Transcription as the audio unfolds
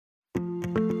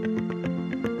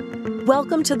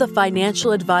Welcome to the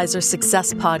Financial Advisor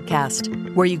Success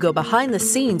Podcast, where you go behind the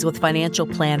scenes with financial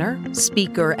planner,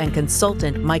 speaker, and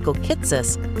consultant Michael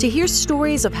Kitces to hear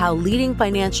stories of how leading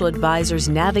financial advisors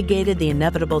navigated the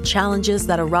inevitable challenges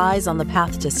that arise on the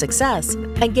path to success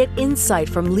and get insight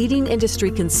from leading industry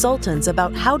consultants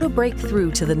about how to break through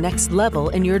to the next level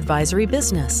in your advisory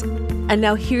business. And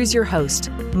now here's your host,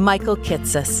 Michael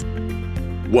Kitces.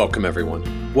 Welcome,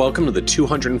 everyone. Welcome to the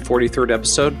 243rd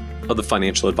episode of the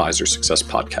Financial Advisor Success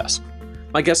Podcast.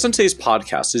 My guest on today's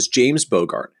podcast is James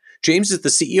Bogart. James is the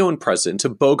CEO and president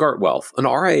of Bogart Wealth, an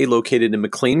RIA located in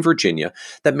McLean, Virginia,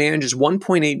 that manages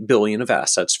 $1.8 billion of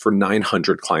assets for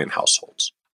 900 client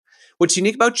households. What's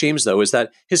unique about James, though, is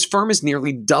that his firm has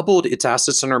nearly doubled its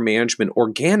assets under management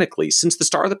organically since the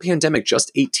start of the pandemic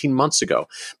just 18 months ago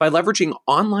by leveraging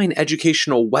online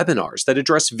educational webinars that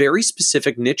address very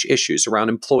specific niche issues around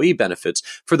employee benefits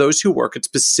for those who work at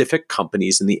specific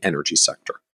companies in the energy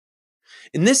sector.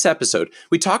 In this episode,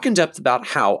 we talk in depth about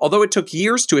how, although it took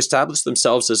years to establish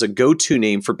themselves as a go-to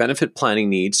name for benefit planning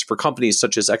needs for companies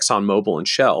such as ExxonMobil and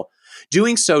Shell,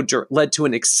 doing so led to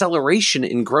an acceleration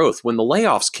in growth when the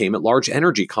layoffs came at large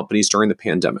energy companies during the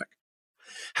pandemic.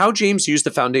 How James used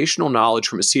the foundational knowledge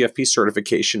from a CFP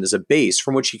certification as a base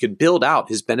from which he could build out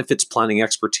his benefits planning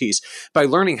expertise by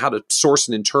learning how to source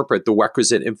and interpret the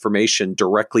requisite information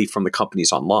directly from the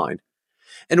companies online.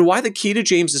 And why the key to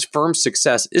James's firm's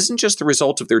success isn't just the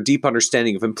result of their deep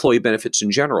understanding of employee benefits in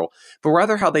general, but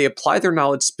rather how they apply their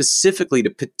knowledge specifically to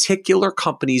particular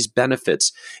companies'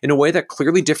 benefits in a way that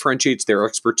clearly differentiates their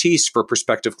expertise for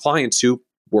prospective clients who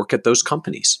work at those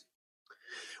companies.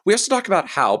 We also talk about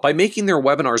how, by making their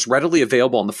webinars readily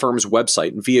available on the firm's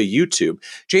website and via YouTube,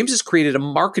 James has created a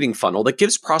marketing funnel that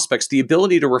gives prospects the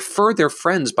ability to refer their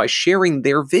friends by sharing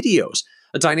their videos,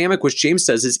 a dynamic which James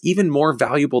says is even more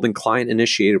valuable than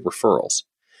client-initiated referrals.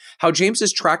 How James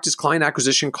has tracked his client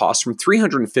acquisition costs from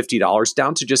 $350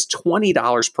 down to just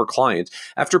 $20 per client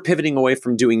after pivoting away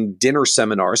from doing dinner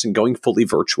seminars and going fully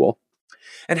virtual.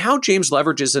 And how James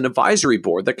leverages an advisory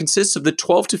board that consists of the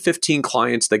 12 to 15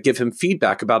 clients that give him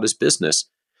feedback about his business,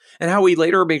 and how he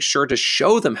later makes sure to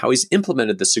show them how he's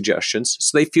implemented the suggestions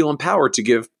so they feel empowered to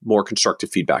give more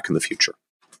constructive feedback in the future.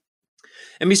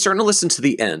 And be certain to listen to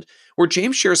the end, where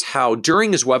James shares how,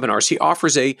 during his webinars, he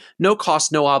offers a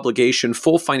no-cost, no-obligation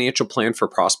full financial plan for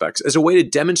prospects as a way to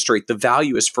demonstrate the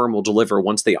value his firm will deliver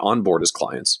once they onboard his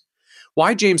clients.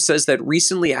 Why James says that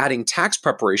recently adding tax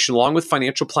preparation along with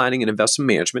financial planning and investment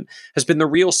management has been the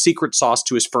real secret sauce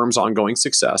to his firm's ongoing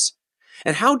success.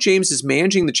 And how James is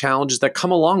managing the challenges that come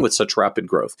along with such rapid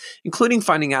growth, including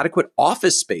finding adequate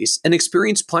office space and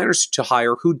experienced planners to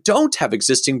hire who don't have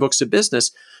existing books of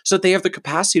business so that they have the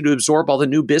capacity to absorb all the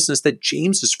new business that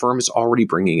James's firm is already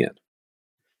bringing in.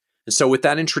 And so with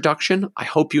that introduction, I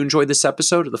hope you enjoyed this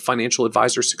episode of the Financial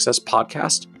Advisor Success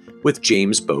Podcast with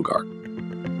James Bogart.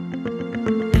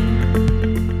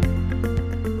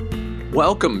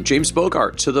 Welcome, James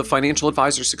Bogart, to the Financial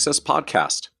Advisor Success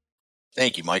Podcast.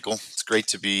 Thank you, Michael. It's great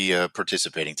to be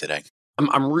participating today.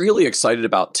 I'm really excited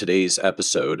about today's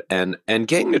episode and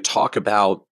getting to talk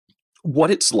about what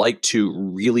it's like to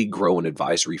really grow an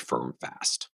advisory firm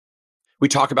fast. We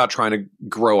talk about trying to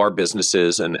grow our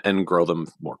businesses and grow them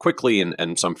more quickly,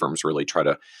 and some firms really try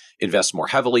to invest more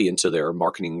heavily into their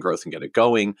marketing and growth and get it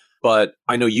going. But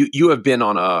I know you have been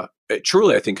on a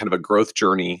truly, I think, kind of a growth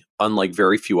journey, unlike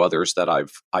very few others that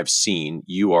I've seen.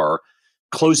 You are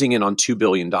closing in on $2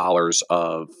 billion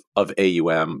of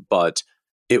AUM, but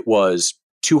it was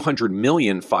 $200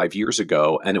 million 5 years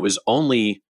ago, and it was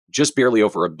only just barely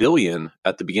over $1 billion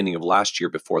at the beginning of last year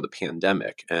before the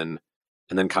pandemic, and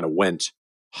then kind of went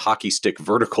hockey stick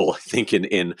vertical, I think,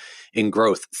 in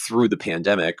growth through the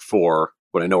pandemic for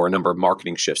what I know are a number of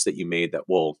marketing shifts that you made that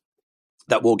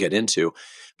we'll get into.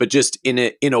 But just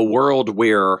in a world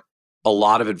where a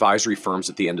lot of advisory firms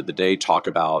at the end of the day talk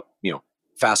about,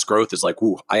 fast growth is like,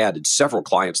 ooh, I added several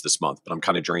clients this month, but I'm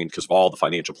kind of drained because of all the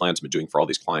financial plans I've been doing for all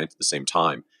these clients at the same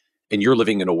time. And you're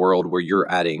living in a world where you're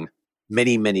adding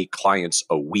many, many clients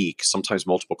a week, sometimes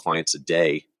multiple clients a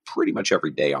day, pretty much every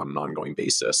day on an ongoing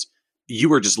basis.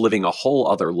 You are just living a whole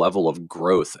other level of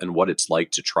growth and what it's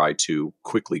like to try to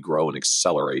quickly grow and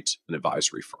accelerate an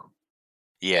advisory firm.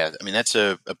 Yeah, I mean, that's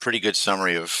a pretty good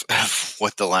summary of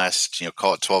what the last,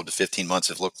 call it 12 to 15 months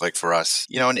have looked like for us.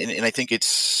 And I think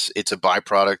it's a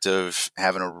byproduct of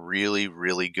having a really,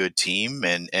 really good team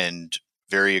and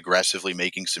very aggressively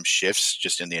making some shifts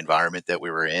just in the environment that we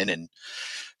were in and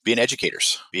being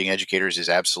educators. Being educators is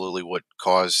absolutely what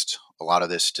caused a lot of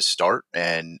this to start.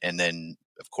 And then,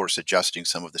 of course, adjusting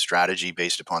some of the strategy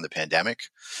based upon the pandemic,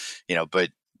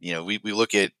 we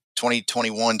look at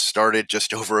 2021 started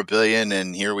just over a billion,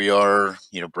 and here we are,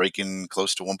 breaking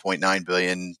close to 1.9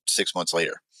 billion 6 months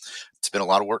later. It's been a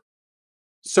lot of work.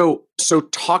 So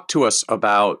talk to us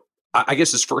about, I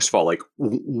guess, is first of all, like,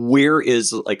 where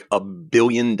is like $1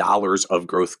 billion of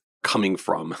growth coming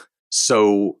from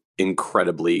so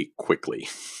incredibly quickly?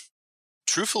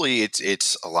 Truthfully,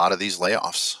 it's a lot of these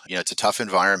layoffs. It's a tough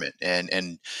environment,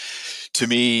 and to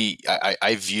me,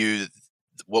 I view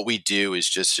what we do is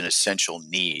just an essential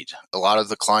need. A lot of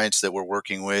the clients that we're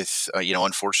working with,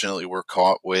 unfortunately, were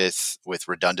caught with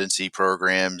redundancy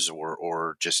programs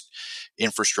or just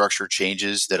infrastructure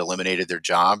changes that eliminated their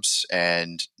jobs.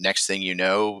 And next thing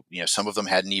some of them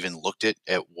hadn't even looked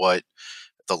at what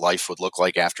the life would look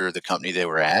like after the company they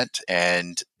were at,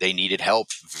 and they needed help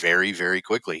very, very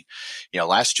quickly.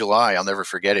 Last July, I'll never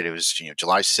forget it. It was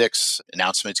July 6th,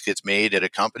 announcements gets made at a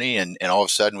company, and all of a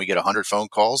sudden we get 100 phone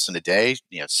calls in a day,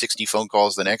 60 phone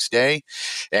calls the next day,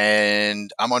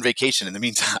 and I'm on vacation in the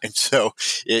meantime. So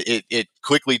it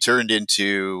quickly turned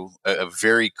into a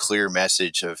very clear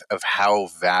message of how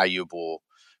valuable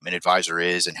an advisor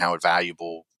is, and how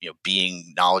valuable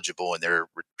being knowledgeable in their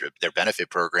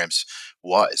benefit programs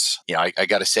was. I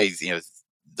got to say,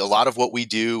 a lot of what we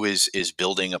do is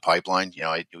building a pipeline.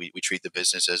 We treat the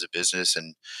business as a business,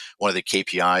 and one of the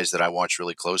KPIs that I watch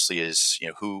really closely is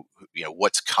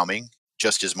what's coming,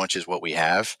 just as much as what we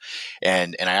have.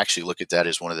 And I actually look at that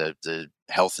as one of the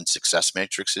health and success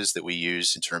matrices that we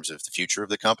use in terms of the future of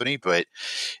the company. But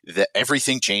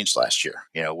everything changed last year,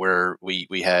 where we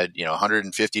had,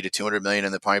 150 to 200 million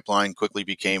in the pipeline, quickly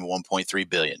became 1.3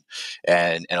 billion.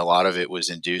 And a lot of it was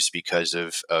induced because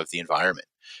of the environment.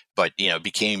 But,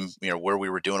 became, where we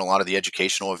were doing a lot of the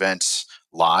educational events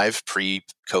live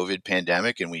pre-COVID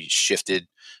pandemic, and we shifted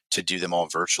to do them all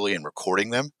virtually and recording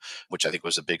them, which I think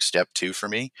was a big step too for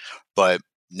me. But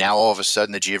now all of a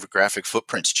sudden the geographic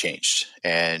footprint's changed,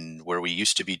 and where we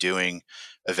used to be doing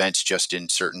events just in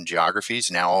certain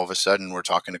geographies, now all of a sudden we're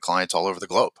talking to clients all over the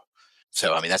globe.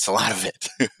 So, that's a lot of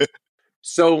it.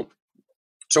 So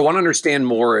I want to understand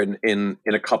more in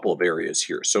a couple of areas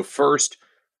here. So first,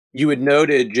 you had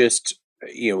noted just,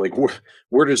 like,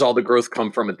 where does all the growth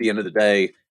come from at the end of the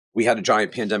day? We had a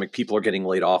giant pandemic. People are getting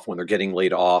laid off. When they're getting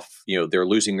laid off, they're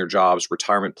losing their jobs.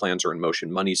 Retirement plans are in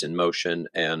motion. Money's in motion.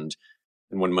 And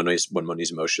when money's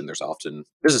in motion, there's often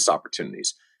business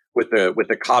opportunities. With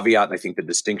the caveat, and I think the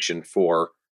distinction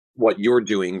for what you're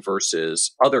doing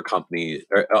versus other companies,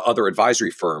 other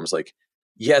advisory firms, like,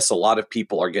 yes, a lot of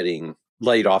people are getting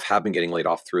laid off, have been getting laid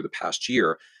off through the past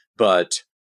year. But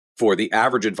for the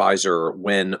average advisor,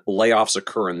 when layoffs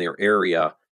occur in their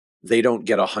area, they don't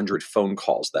get 100 phone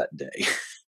calls that day.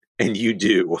 And you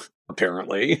do,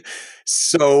 apparently.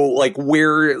 So, like,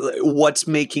 what's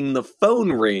making the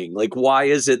phone ring? Like, why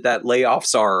is it that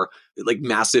layoffs are like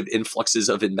massive influxes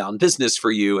of inbound business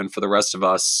for you, and for the rest of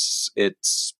us,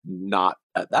 it's not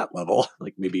at that level?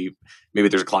 Like, maybe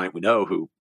there's a client we know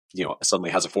who, suddenly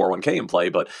has a 401k in play,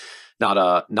 but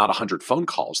not 100 phone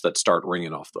calls that start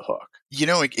ringing off the hook.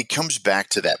 It comes back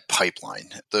to that pipeline.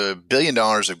 The $1 billion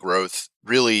of growth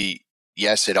really,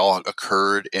 yes, it all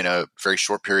occurred in a very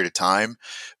short period of time,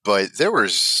 but there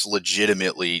was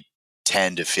legitimately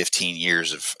 10 to 15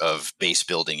 years of base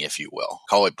building, if you will.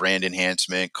 Call it brand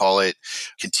enhancement, call it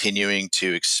continuing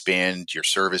to expand your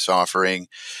service offering.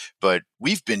 But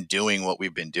we've been doing what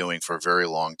we've been doing for a very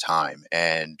long time.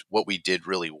 And what we did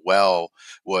really well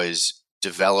was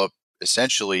develop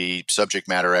essentially subject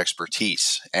matter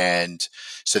expertise. And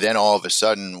so then all of a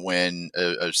sudden, when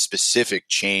a specific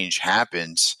change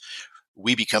happens,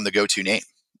 we become the go-to name,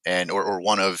 and or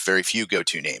one of very few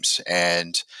go-to names.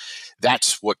 And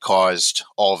that's what caused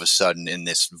all of a sudden in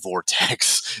this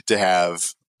vortex to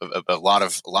have a lot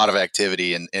of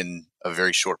activity in a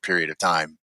very short period of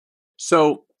time.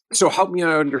 So help me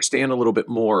understand a little bit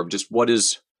more of just what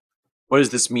does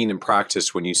this mean in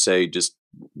practice when you say just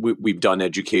we've done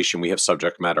education, we have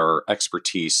subject matter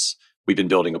expertise, we've been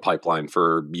building a pipeline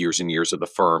for years and years of the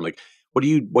firm. Like, what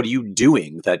are you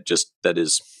doing that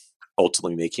is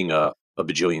ultimately making a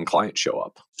bajillion clients show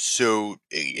up? So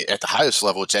at the highest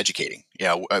level, it's educating.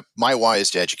 My why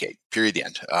is to educate, period, the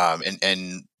end.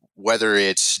 And whether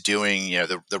it's doing,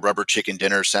 the rubber chicken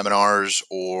dinner seminars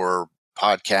or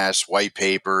podcasts, white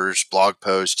papers, blog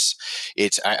posts,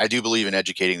 I do believe in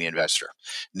educating the investor.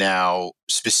 Now,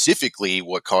 specifically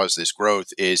what caused this growth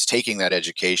is taking that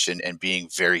education and being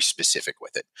very specific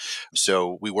with it.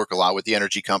 So we work a lot with the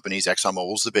energy companies.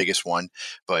 ExxonMobil is the biggest one,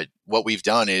 but what we've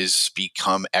done is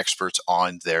become experts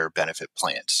on their benefit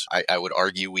plans. I would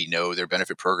argue we know their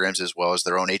benefit programs as well as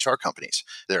their own HR companies,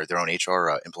 their own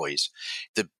HR employees.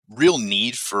 The real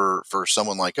need for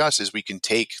someone like us is we can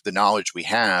take the knowledge we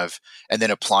have and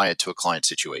then apply it to a client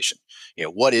situation.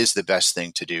 What is the best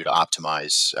thing to do to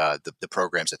optimize the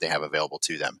programs that they have available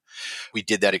to them? We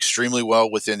did that extremely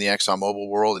well within the ExxonMobil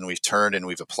world, and we've turned and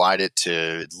we've applied it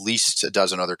to at least a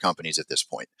dozen other companies at this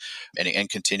point, and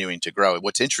continuing to grow.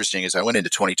 What's interesting is I went into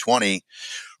 2020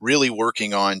 really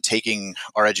working on taking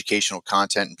our educational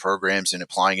content and programs and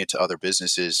applying it to other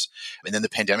businesses. And then the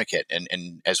pandemic hit.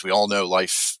 And as we all know,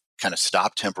 life kind of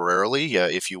stopped temporarily,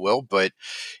 if you will. But,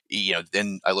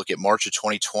 then I look at March of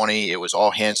 2020, it was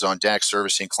all hands on deck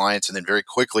servicing clients. And then very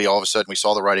quickly, all of a sudden, we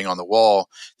saw the writing on the wall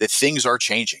that things are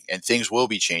changing and things will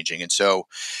be changing. And so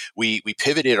we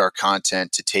pivoted our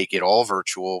content to take it all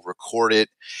virtual, record it.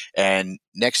 And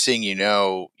next thing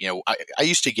I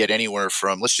used to get anywhere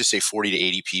from, let's just say 40 to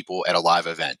 80 people at a live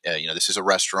event. This is a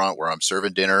restaurant where I'm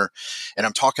serving dinner and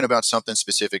I'm talking about something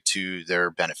specific to their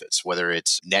benefits, whether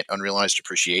it's net unrealized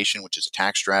depreciation, which is a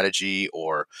tax strategy,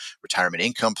 or retirement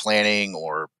income planning,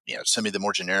 or some of the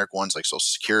more generic ones like Social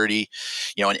Security,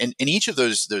 and each of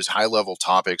those high level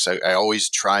topics, I always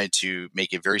try to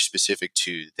make it very specific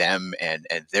to them and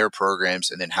their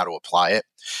programs, and then how to apply it.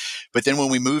 But then when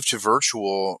we moved to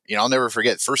virtual, I'll never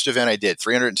forget the first event I did,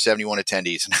 371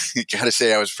 attendees. And I got to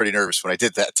say, I was pretty nervous when I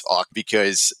did that talk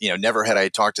because, never had I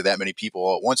talked to that many people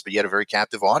all at once, but you had a very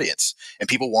captive audience and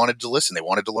people wanted to listen. They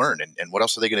wanted to learn. And what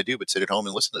else are they going to do but sit at home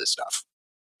and listen to this stuff?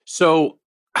 So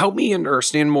help me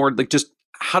understand more, just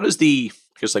how does the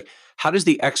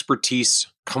expertise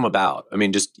come about? I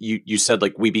mean, just you said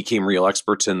we became real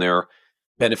experts in their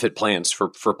benefit plans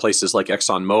for places like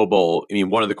ExxonMobil. I mean,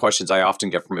 one of the questions I often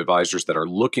get from advisors that are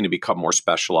looking to become more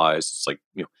specialized, it's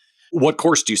what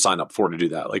course do you sign up for to do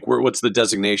that? What's the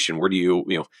designation? Where do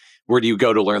you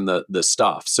go to learn the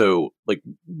stuff? So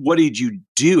what did you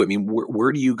do? I mean,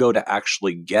 where do you go to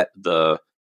actually get the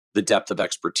depth of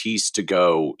expertise to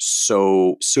go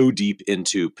so deep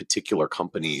into particular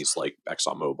companies like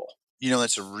ExxonMobil?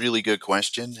 That's a really good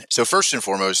question. So first and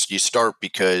foremost, you start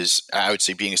because I would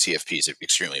say being a CFP is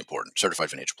extremely important,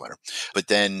 certified financial planner. But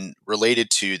then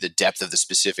related to the depth of the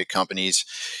specific companies,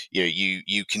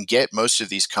 you can get most of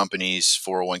these companies'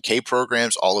 401k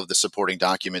programs, all of the supporting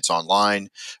documents online.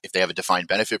 If they have a defined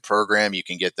benefit program, you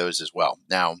can get those as well.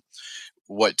 Now,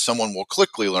 what someone will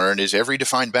quickly learn is every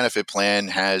defined benefit plan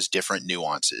has different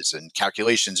nuances and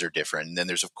calculations are different. And then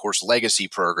there's, of course, legacy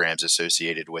programs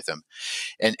associated with them.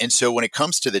 And so when it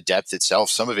comes to the depth itself,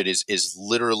 some of it is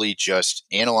literally just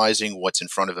analyzing what's in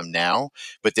front of them now,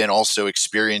 but then also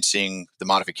experiencing the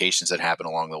modifications that happen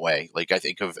along the way. I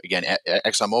think of, again,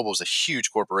 ExxonMobil is a huge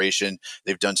corporation.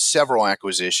 They've done several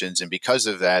acquisitions. And because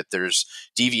of that, there's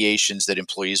deviations that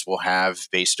employees will have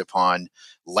based upon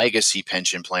legacy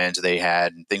pension plans they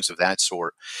had and things of that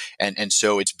sort. And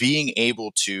so it's being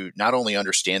able to not only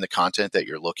understand the content that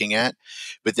you're looking at,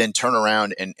 but then turn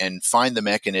around and find the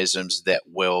mechanisms that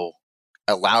will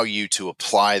allow you to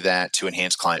apply that to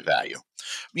enhance client value.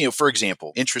 For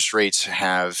example, interest rates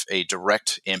have a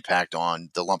direct impact on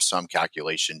the lump sum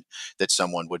calculation that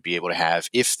someone would be able to have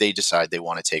if they decide they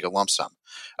want to take a lump sum.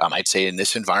 I'd say in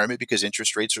this environment, because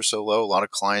interest rates are so low, a lot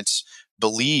of clients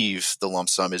believe the lump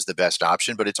sum is the best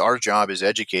option, but it's our job as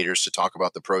educators to talk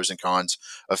about the pros and cons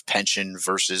of pension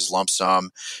versus lump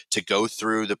sum, to go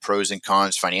through the pros and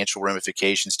cons, financial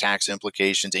ramifications, tax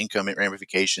implications, income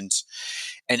ramifications.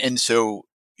 And so,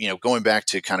 going back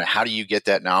to kind of how do you get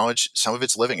that knowledge? Some of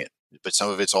it's living it, but some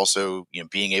of it's also,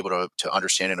 being able to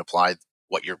understand and apply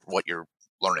what you're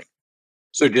learning.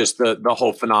 So just the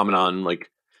whole phenomenon,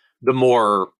 the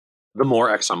more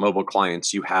ExxonMobil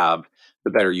clients you have, the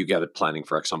better you get at planning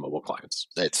for ExxonMobil clients.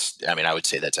 I would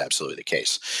say that's absolutely the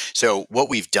case. So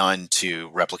what we've done to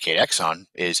replicate Exxon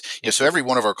is, so every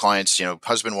one of our clients,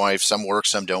 husband, wife, some work,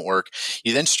 some don't work.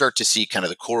 You then start to see kind of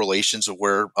the correlations of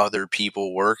where other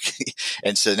people work.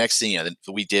 And so the next thing, that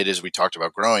we did as we talked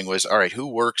about growing was, all right, who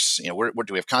works, where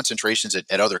do we have concentrations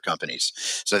at other companies?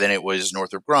 So then it was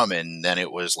Northrop Grumman, then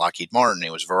it was Lockheed Martin,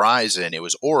 it was Verizon, it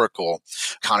was Oracle,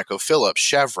 ConocoPhillips,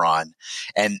 Chevron.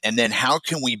 And then how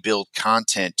can we build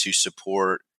content to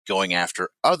support going after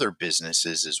other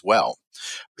businesses as well?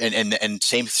 And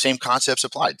same concepts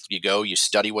applied. You go, you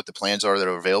study what the plans are that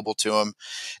are available to them.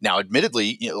 Now,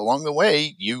 admittedly, along the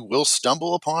way, you will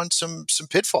stumble upon some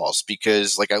pitfalls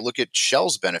because, like, I look at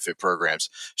Shell's benefit programs.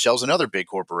 Shell's another big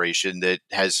corporation that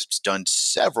has done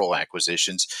several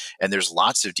acquisitions, and there's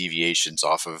lots of deviations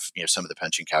off of some of the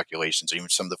pension calculations, or even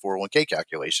some of the 401k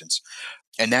calculations,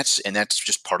 and that's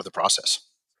just part of the process.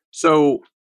 So,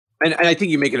 and I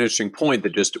think you make an interesting point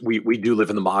that just we do live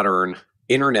in the modern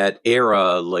internet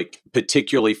era, like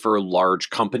particularly for large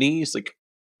companies, like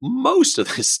most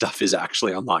of this stuff is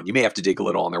actually online. You may have to dig a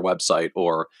little on their website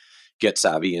or get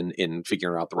savvy in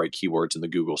figuring out the right keywords in the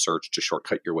Google search to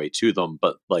shortcut your way to them.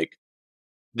 But like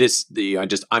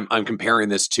I'm comparing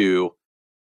this to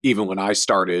even when I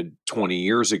started 20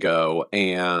 years ago.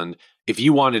 And if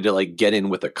you wanted to like get in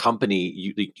with a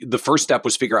company, the first step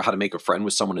was figure out how to make a friend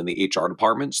with someone in the HR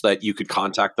department so that you could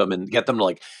contact them and get them to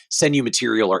like send you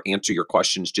material or answer your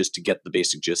questions just to get the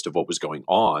basic gist of what was going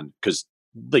on. Because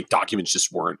like documents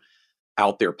just weren't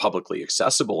out there publicly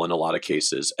accessible in a lot of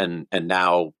cases. And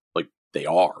now like they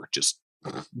are just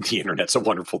the internet's a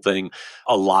wonderful thing.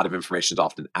 A lot of information is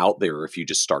often out there if you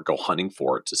just start go hunting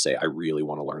for it to say, I really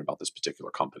want to learn about this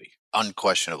particular company.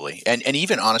 Unquestionably. And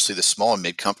even honestly, the small and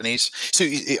mid companies. So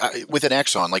with an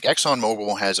Exxon, like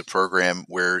ExxonMobil has a program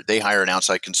where they hire an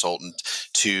outside consultant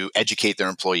to educate their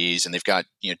employees. And they've got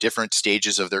different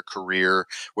stages of their career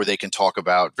where they can talk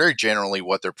about very generally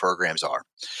what their programs are.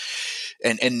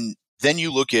 And then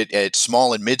you look at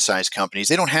small and mid-sized companies,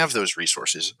 they don't have those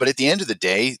resources. But at the end of the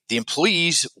day, the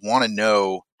employees want to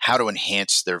know how to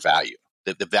enhance their value,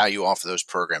 the value off of those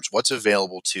programs, what's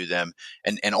available to them,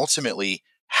 and ultimately,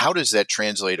 how does that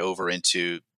translate over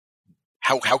into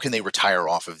how can they retire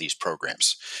off of these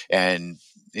programs? And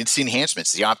it's the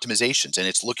enhancements, the optimizations, and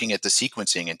it's looking at the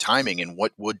sequencing and timing and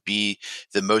what would be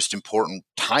the most important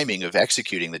timing of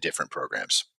executing the different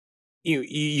programs.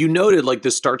 You noted like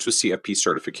this starts with CFP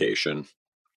certification.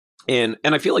 And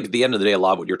I feel like at the end of the day, a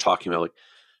lot of what you're talking about, like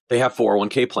they have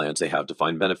 401k plans, they have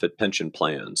defined benefit pension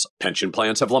plans. Pension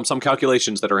plans have lump sum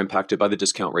calculations that are impacted by the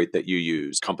discount rate that you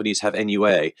use. Companies have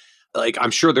NUA. Like I'm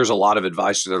sure there's a lot of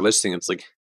advisors that are listening. It's like,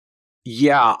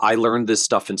 yeah, I learned this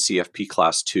stuff in CFP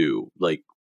class too. Like,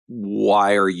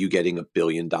 why are you getting $1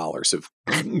 billion of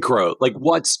growth? Like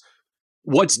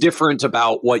what's different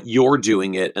about what you're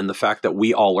doing it and the fact that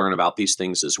we all learn about these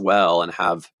things as well and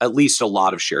have at least a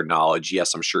lot of shared knowledge?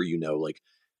 Yes, I'm sure like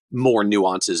more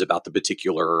nuances about the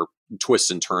particular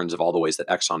twists and turns of all the ways that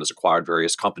Exxon has acquired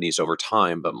various companies over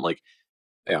time. But I'm like,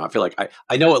 I feel like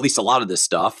I know at least a lot of this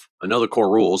stuff. I know the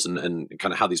core rules and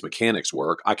kind of how these mechanics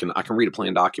work. I can read a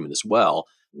plan document as well.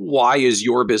 Why is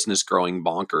your business growing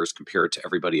bonkers compared to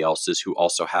everybody else's who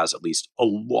also has at least a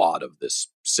lot of this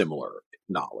similar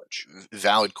knowledge?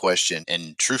 Valid question.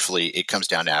 And truthfully, it comes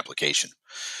down to application.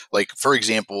 Like, for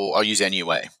example, I'll use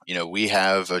NUA. We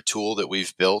have a tool that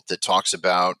we've built that talks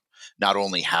about not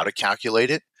only how to calculate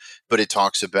it, but it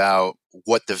talks about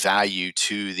what the value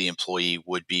to the employee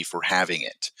would be for having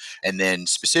it. And then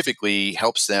specifically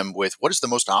helps them with what is the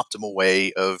most optimal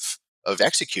way of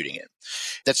executing it.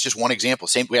 That's just one example.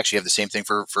 We actually have the same thing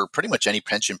for pretty much any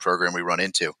pension program we run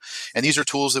into. And these are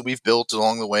tools that we've built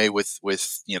along the way with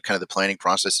kind of the planning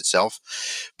process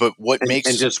itself. But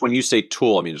and just when you say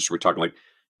tool, I mean, we're talking like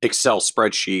Excel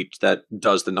spreadsheet that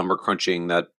does the number crunching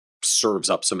that serves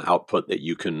up some output that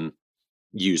you can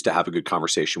use to have a good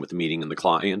conversation with the meeting and the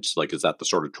clients. Like, is that the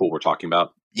sort of tool we're talking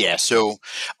about? Yeah. So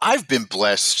I've been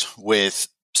blessed with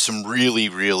some really,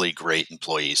 really great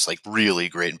employees, like really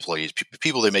great employees,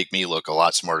 people that make me look a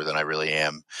lot smarter than I really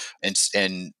am.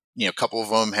 And a couple of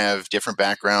them have different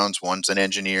backgrounds. One's an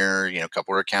engineer, a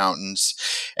couple are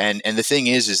accountants. And the thing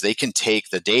is they can take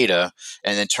the data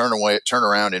and then turn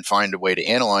around and find a way to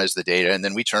analyze the data. And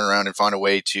then we turn around and find a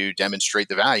way to demonstrate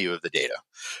the value of the data.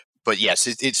 But yes,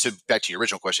 it's so back to your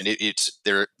original question.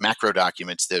 They're macro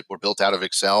documents that were built out of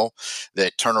Excel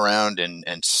that turn around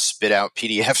and spit out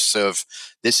PDFs of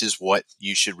this is what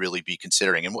you should really be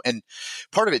considering. And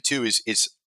part of it too is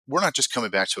we're not just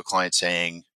coming back to a client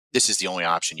saying this is the only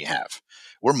option you have.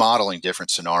 We're modeling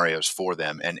different scenarios for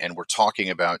them, and we're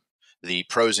talking about the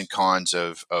pros and cons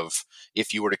of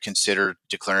if you were to consider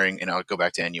declaring, and I'll go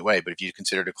back to NUA, but if you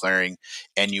consider declaring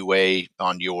NUA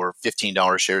on your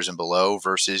 $15 shares and below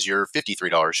versus your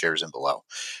 $53 shares and below.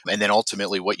 And then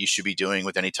ultimately what you should be doing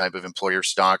with any type of employer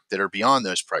stock that are beyond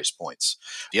those price points.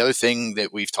 The other thing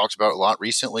that we've talked about a lot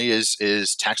recently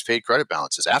is tax paid credit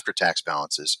balances, after tax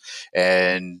balances.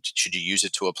 And should you use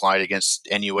it to apply it against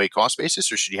NUA cost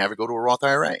basis, or should you have it go to a Roth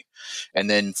IRA? And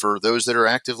then for those that are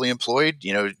actively employed,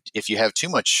 if you have too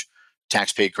much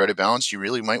tax paid credit balance, you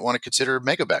really might want to consider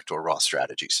mega backdoor Roth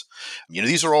strategies.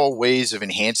 These are all ways of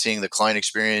enhancing the client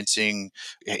experience,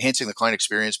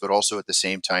 but also at the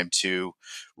same time to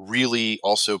really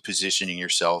also positioning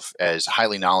yourself as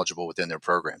highly knowledgeable within their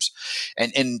programs.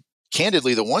 And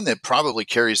candidly, the one that probably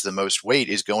carries the most weight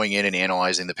is going in and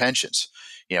analyzing the pensions.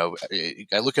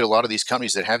 I look at a lot of these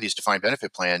companies that have these defined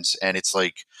benefit plans, and it's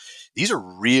like, these are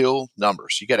real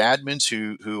numbers. You got admins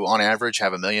who on average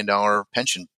have $1 million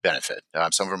pension benefit.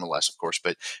 Some of them are less, of course,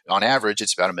 but on average,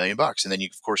 it's about $1 million. And then you,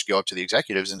 of course, go up to the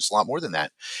executives, and it's a lot more than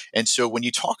that. And so when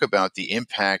you talk about the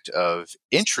impact of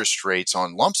interest rates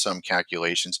on lump sum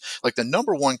calculations, like the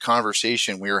number one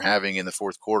conversation we were having in the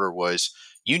fourth quarter was,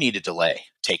 you need to delay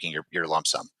taking your lump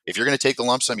sum. If you're going to take the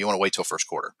lump sum, you want to wait till first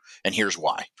quarter. And here's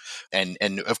why. And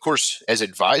of course, as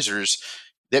advisors,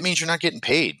 that means you're not getting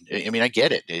paid. I mean, I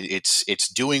get it. It's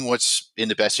doing what's in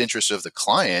the best interest of the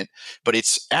client, but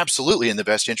it's absolutely in the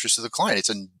best interest of the client. It's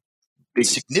a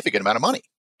significant amount of money.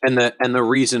 And the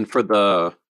reason for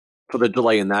the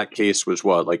delay in that case was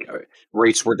what? Like,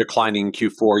 rates were declining in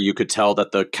Q4. You could tell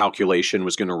that the calculation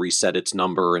was going to reset its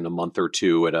number in a month or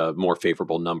two at a more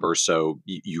favorable number. So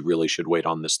you really should wait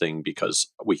on this thing, because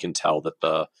we can tell that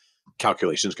the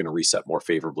calculation is going to reset more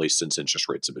favorably since interest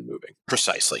rates have been moving.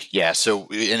 Precisely. Yeah. So,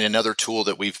 and another tool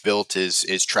that we've built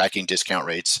is tracking discount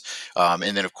rates.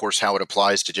 And then, of course, how it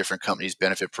applies to different companies'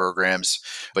 benefit programs.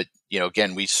 But,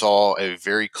 again, we saw a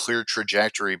very clear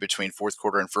trajectory between fourth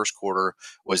quarter and first quarter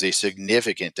was a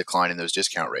significant decline in those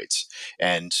discount rates.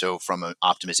 And so from an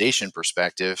optimization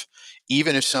perspective,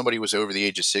 even if somebody was over the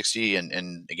age of 60,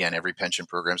 and again, every pension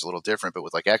program is a little different, but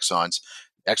with like Exxon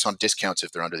discounts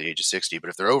if they're under the age of 60, but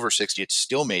if they're over 60, it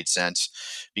still made sense,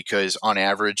 because on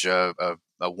average, a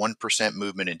 1%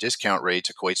 movement in discount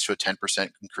rates equates to a 10%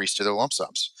 increase to their lump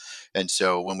sums. And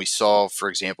so when we saw, for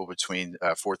example, between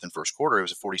fourth and first quarter, it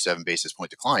was a 47 basis point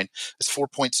decline. That's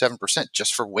 4.7%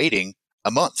 just for waiting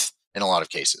a month in a lot of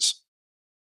cases.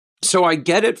 So I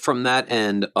get it from that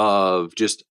end of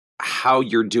just how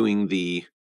you're doing the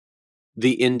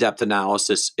in-depth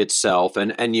analysis itself.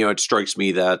 And it strikes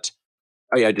me that,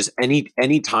 just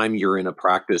any time you're in a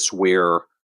practice where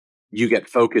you get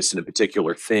focused in a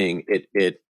particular thing,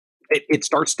 it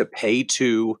starts to pay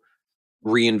to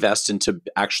reinvest into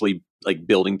actually like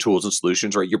building tools and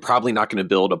solutions, right? You're probably not going to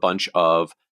build a bunch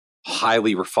of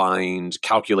highly refined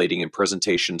calculating and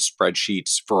presentation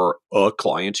spreadsheets for a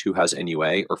client who has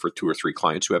NUA, or for 2 or 3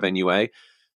 clients who have NUA.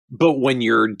 But when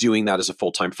you're doing that as a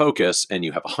full-time focus and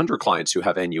you have 100 clients who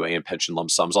have NUA and pension lump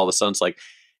sums, all of a sudden it's like,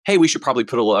 hey, we should probably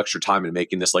put a little extra time in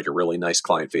making this like a really nice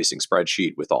client-facing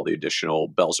spreadsheet with all the additional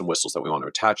bells and whistles that we want to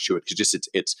attach to it. Because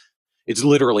it's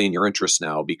literally in your interest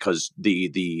now, because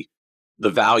the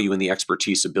value and the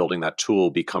expertise of building that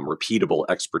tool become repeatable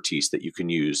expertise that you can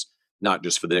use, not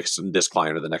just for this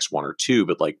client or the next 1 or 2,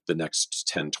 but like the next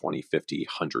 10, 20, 50,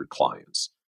 100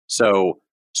 clients. So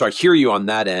I hear you on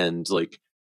that end. Like,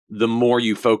 the more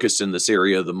you focus in this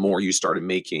area, the more you started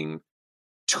making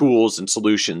tools and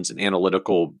solutions and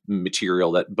analytical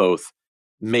material that both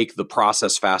make the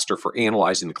process faster for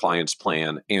analyzing the client's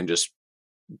plan and just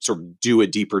sort of do a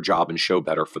deeper job and show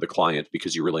better for the client,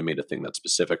 because you really made a thing that's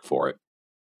specific for it.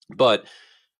 But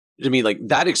to me, like,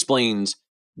 that explains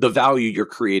the value you're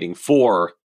creating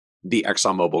for the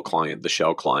ExxonMobil client, the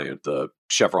Shell client, the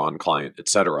Chevron client, et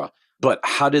cetera. But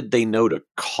how did they know to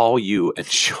call you and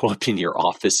show up in your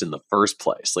office in the first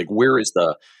place? Like, where's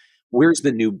the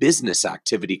new business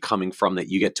activity coming from that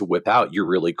you get to whip out your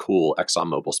really cool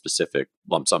ExxonMobil specific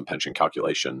lump sum pension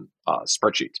calculation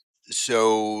spreadsheet?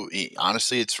 So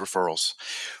honestly, it's referrals.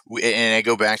 And I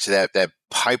go back to that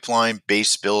pipeline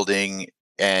base building,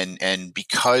 and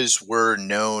because we're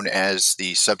known as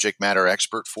the subject matter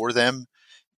expert for them,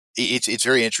 it's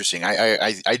very interesting.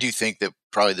 I do think that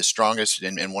probably the strongest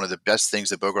and one of the best things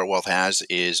that Bogart Wealth has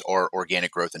is our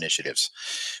organic growth initiatives,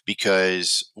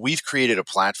 because we've created a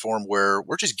platform where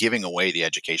we're just giving away the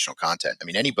educational content. I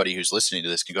mean, anybody who's listening to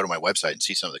this can go to my website and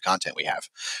see some of the content we have,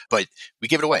 but we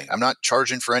give it away. I'm not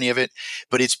charging for any of it,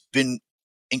 but it's been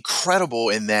incredible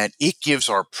in that it gives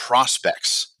our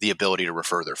prospects the ability to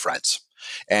refer their friends.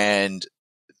 And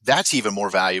that's even more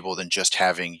valuable than just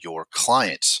having your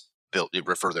clients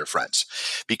refer their friends,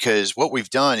 because what we've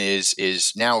done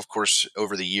is now, of course,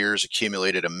 over the years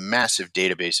accumulated a massive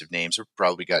database of names. We've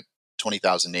probably got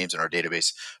 20,000 names in our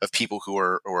database of people who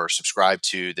are subscribed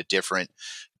to the different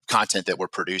content that we're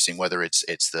producing, whether it's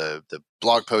the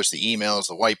blog posts, the emails,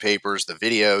 the white papers, the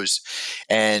videos.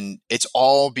 And it's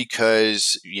all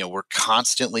because, we're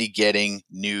constantly getting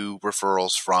new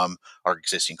referrals from our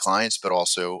existing clients, but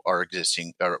also our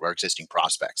existing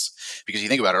prospects. Because you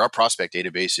think about it, our prospect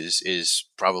database is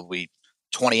probably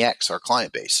 20x our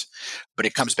client base. But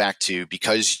it comes back to,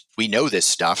 because we know this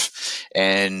stuff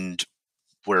and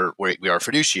we are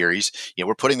fiduciaries,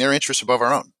 we're putting their interests above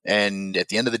our own. And at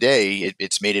the end of the day,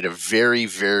 it's made it a very,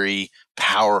 very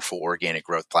powerful organic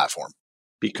growth platform.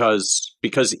 Because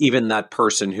even that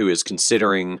person who is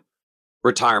considering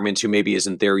retirement, who maybe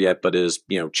isn't there yet, but is,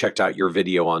 checked out your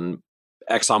video on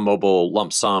ExxonMobil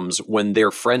lump sums, when their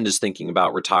friend is thinking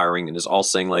about retiring and is all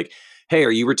saying like, hey,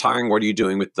 are you retiring? What are you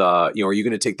doing with are you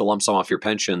going to take the lump sum off your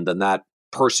pension? Then that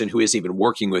person who isn't even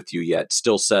working with you yet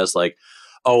still says like,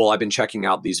 oh, well, I've been checking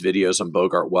out these videos on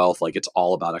Bogart Wealth. Like, it's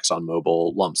all about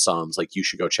ExxonMobil lump sums. Like, you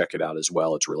should go check it out as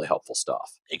well. It's really helpful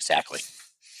stuff. Exactly.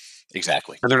 And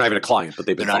they're not even a client, but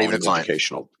they've been not even a client.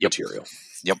 Educational material.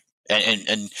 Yep.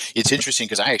 And it's interesting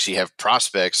because I actually have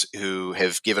prospects who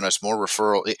have given us more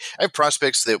referral. I have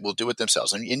prospects that will do it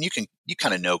themselves. And you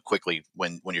kind of know quickly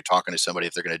when you're talking to somebody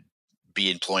if they're going to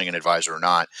be employing an advisor or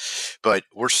not. But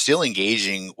we're still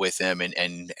engaging with them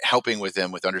and helping with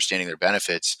them with understanding their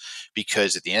benefits,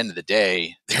 because at the end of the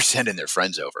day, they're sending their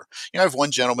friends over. I have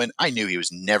one gentleman, I knew he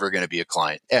was never going to be a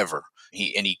client ever.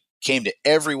 He came to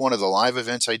every one of the live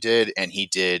events I did, and he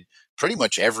did pretty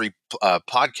much every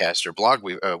podcast or blog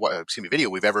video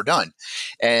we've ever done.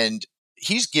 And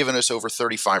he's given us over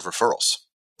 35 referrals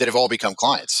that have all become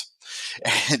clients.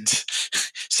 And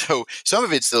so some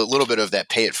of it's a little bit of that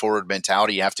pay it forward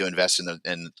mentality. You have to invest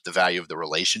in the value of the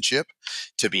relationship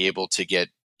to be able to get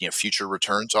future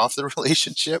returns off the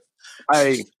relationship.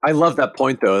 I love that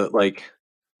point though. Like,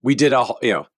 we did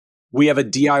we have a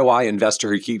DIY investor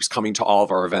who keeps coming to all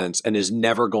of our events and is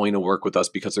never going to work with us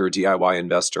because they're a DIY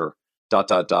investor, ...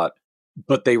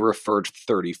 But they referred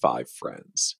 35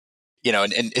 friends.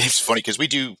 And it's funny because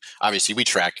we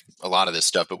track a lot of this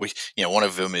stuff, but one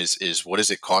of them is what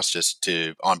does it cost us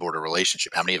to onboard a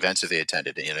relationship? How many events have they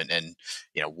attended? And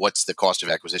what's the cost of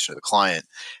acquisition of the client?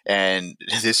 And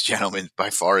this gentleman by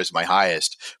far is my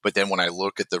highest. But then when I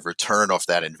look at the return off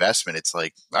that investment, it's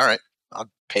like, all right, I'll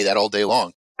pay that all day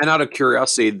long. And out of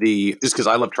curiosity, just because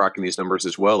I love tracking these numbers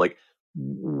as well,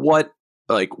 what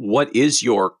is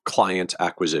your client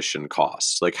acquisition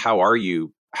cost? Like, how are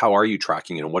you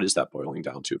tracking it, and what is that boiling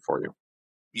down to for you?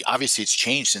 Obviously, it's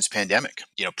changed since pandemic.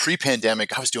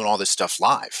 Pre-pandemic, I was doing all this stuff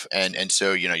live, and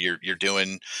so you're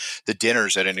doing the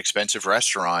dinners at an expensive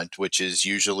restaurant, which is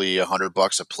usually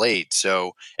 $100 a plate.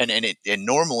 So and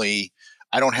normally,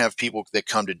 I don't have people that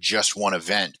come to just one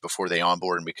event before they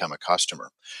onboard and become a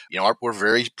customer. We're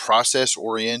very process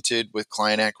oriented with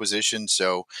client acquisition.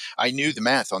 So I knew the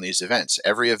math on these events.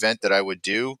 Every event that I would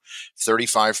do,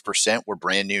 35% were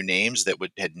brand new names that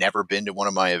had never been to one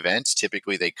of my events.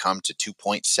 Typically, they come to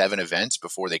 2.7 events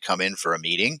before they come in for a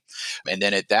meeting. And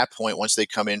then at that point, once they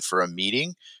come in for a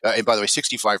meeting, and by the way,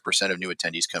 65% of new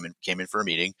attendees came in for a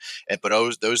meeting. But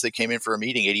those that came in for a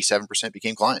meeting, 87%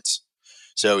 became clients.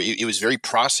 So it was very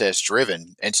process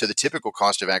driven. And so the typical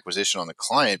cost of acquisition on the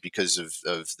client because of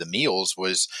the meals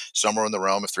was somewhere in the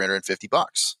realm of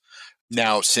 $350.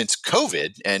 Now, since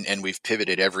COVID and we've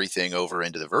pivoted everything over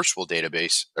into the virtual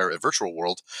database or virtual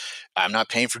world, I'm not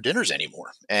paying for dinners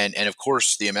anymore. And of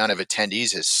course, the amount of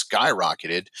attendees has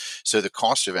skyrocketed. So the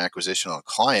cost of acquisition on a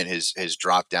client has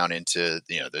dropped down into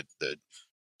the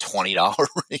 $20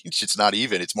 range. It's not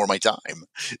even, it's more my time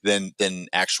than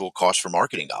actual cost for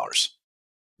marketing dollars.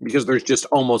 Because there's just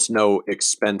almost no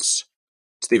expense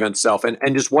to the event itself. And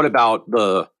just what about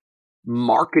the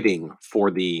marketing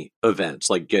for the events?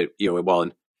 Like in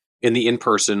the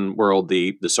in-person world,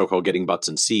 the so-called getting butts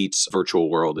in seats, virtual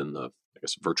world, in the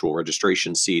virtual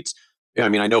registration seats. I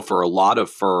mean, I know for a lot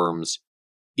of firms,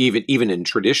 even in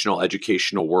traditional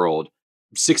educational world,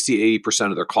 60 to 80%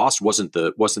 of their cost wasn't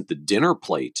the dinner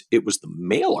plate, it was the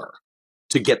mailer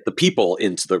to get the people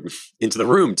into the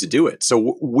room to do it.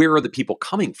 So where are the people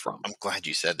coming from? I'm glad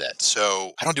you said that.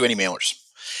 So I don't do any mailers.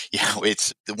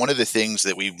 It's one of the things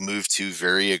that we've moved to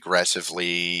very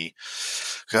aggressively,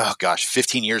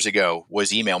 15 years ago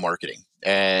was email marketing.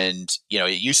 And,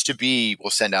 it used to be, we'll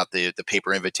send out the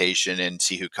paper invitation and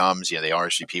see who comes, the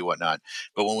RSVP, whatnot.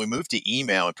 But when we moved to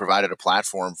email, it provided a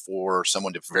platform for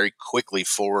someone to very quickly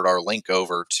forward our link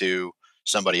over to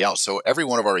somebody else. So every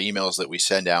one of our emails that we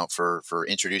send out for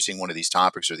introducing one of these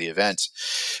topics or the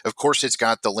events, of course, it's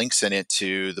got the links in it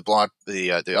to the blog,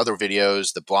 the other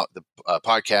videos, the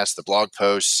podcast, the blog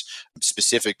posts,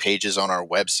 specific pages on our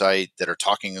website that are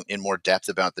talking in more depth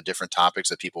about the different topics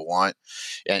that people want.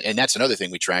 And that's another thing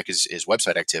we track is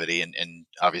website activity and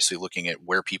obviously looking at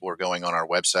where people are going on our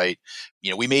website.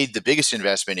 We made the biggest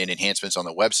investment in enhancements on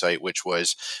the website, which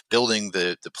was building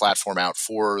the platform out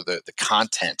for the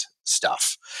content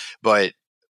stuff. But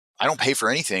I don't pay for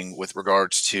anything with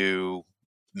regards to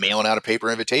mailing out of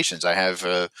paper invitations. I have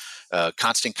a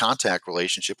constant contact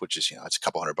relationship, which is, it's a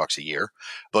couple $100 a year,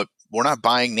 but we're not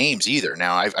buying names either.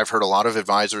 Now, I've heard a lot of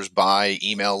advisors buy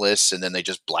email lists and then they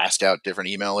just blast out different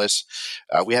email lists.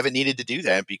 We haven't needed to do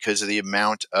that because of the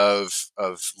amount of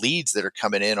leads that are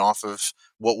coming in off of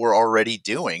what we're already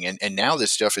doing. And now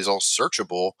this stuff is all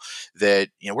searchable that,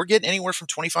 we're getting anywhere from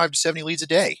 25 to 70 leads a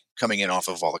day coming in off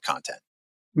of all the content.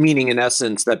 Meaning, in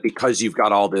essence, that because you've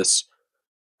got all this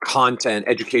content,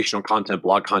 educational content,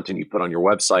 blog content you put on your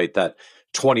website, that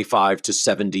 25 to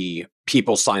 70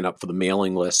 people sign up for the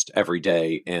mailing list every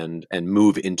day and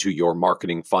move into your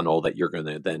marketing funnel that you're going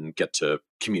to then get to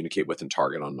communicate with and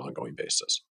target on an ongoing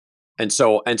basis. And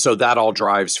so that all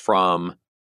drives from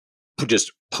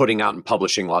just putting out and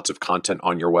publishing lots of content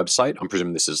on your website. I'm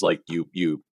presuming this is like you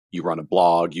run a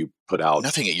blog, you put out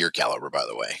nothing at your caliber, by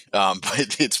the way,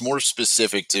 but it's more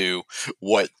specific to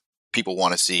what people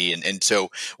want to see. And so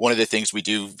one of the things we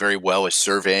do very well is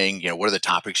surveying, what are the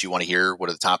topics you want to hear? What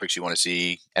are the topics you want to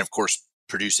see? And of course,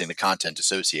 producing the content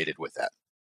associated with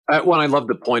that. Well, I love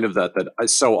the point of that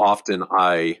so often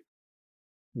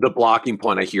the blocking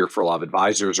point I hear for a lot of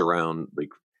advisors around like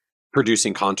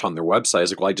producing content on their website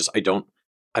is like, well,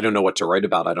 I don't know what to write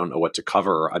about. I don't know what to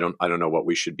cover. I don't know what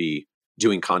we should be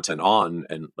doing content on.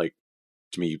 And like,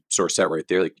 to me, you sort of set right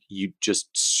there, like you just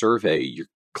survey your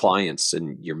clients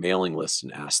and your mailing list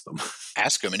and ask them.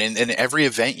 Ask them. And in every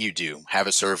event you do, have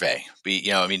a survey.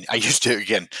 I used to,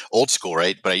 again, old school,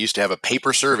 right? But I used to have a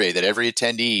paper survey that every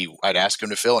attendee, I'd ask them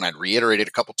to fill, and I'd reiterate it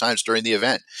a couple times during the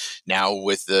event. Now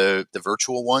with the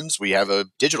virtual ones, we have a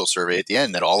digital survey at the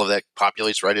end that all of that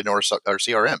populates right into our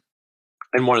CRM.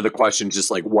 And one of the questions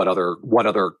is like, what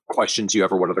other questions you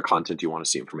have, or what other content you want to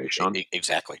see information on?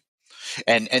 Exactly.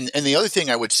 And the other thing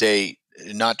I would say,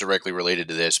 not directly related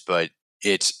to this, but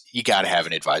you got to have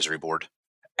an advisory board.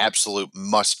 Absolute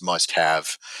must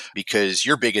have, because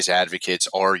your biggest advocates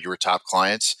are your top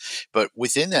clients. But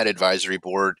within that advisory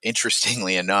board,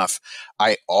 interestingly enough,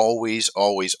 I always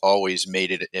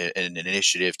made it an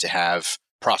initiative to have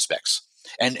prospects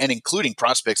and including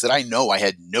prospects that I know I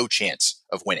had no chance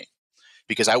of winning,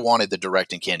 because I wanted the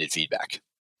direct and candid feedback.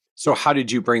 So how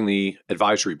did you bring the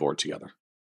advisory board together?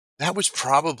 That was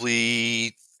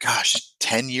probably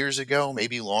 10 years ago,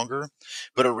 maybe longer.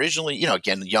 But originally,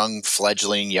 again, young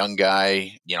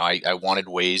guy, I wanted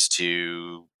ways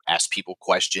to ask people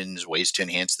questions, ways to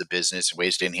enhance the business,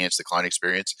 ways to enhance the client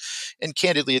experience. And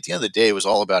candidly, at the end of the day, it was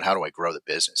all about, how do I grow the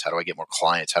business? How do I get more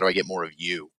clients? How do I get more of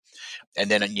you? And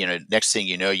then, next thing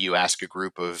you know, you ask a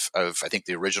group of I think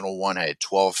the original one, I had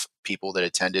 12 people that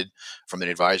attended from an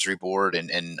advisory board.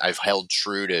 And I've held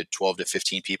true to 12 to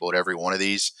 15 people at every one of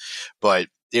these. But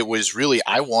it was really,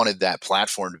 I wanted that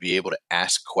platform to be able to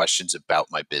ask questions about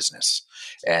my business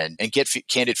and get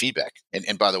candid feedback.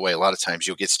 And by the way, a lot of times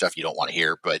you'll get stuff you don't want to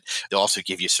hear, but they'll also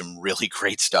give you some really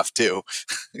great stuff too.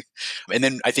 And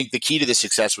then I think the key to the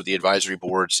success with the advisory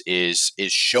boards is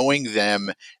showing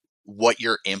them what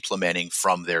you're implementing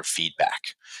from their feedback.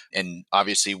 And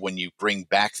obviously, when you bring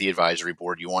back the advisory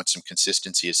board, you want some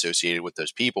consistency associated with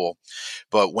those people.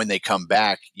 But when they come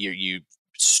back, you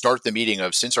start the meeting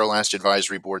of, since our last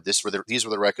advisory board, these were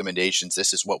the recommendations.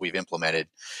 This is what we've implemented.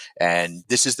 And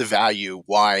this is the value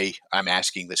why I'm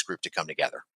asking this group to come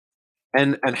together.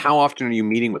 And how often are you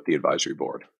meeting with the advisory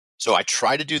board? So I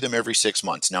try to do them every 6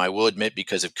 months. Now, I will admit,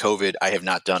 because of COVID, I have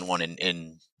not done one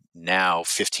in now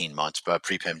 15 months, but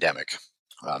pre-pandemic.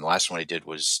 The last one I did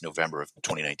was November of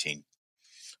 2019.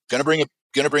 Gonna bring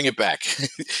it back.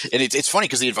 And it's funny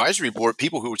because the advisory board,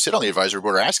 people who sit on the advisory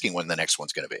board, are asking when the next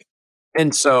one's going to be.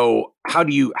 And so how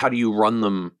do you run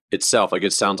them itself? Like,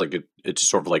 it sounds like it's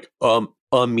sort of like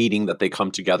a meeting that they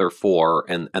come together for,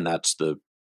 and that's the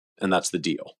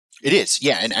deal. It is,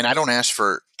 yeah. And I don't ask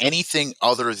for anything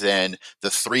other than the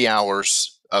 3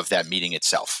 hours of that meeting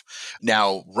itself.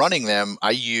 Now, running them,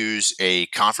 I use a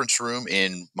conference room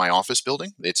in my office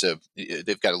building.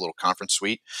 They've got a little conference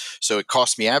suite. So it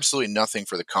costs me absolutely nothing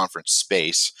for the conference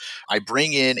space. I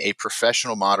bring in a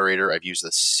professional moderator. I've used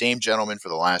the same gentleman for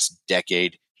the last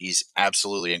decade. He's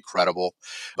absolutely incredible,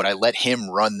 but I let him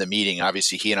run the meeting.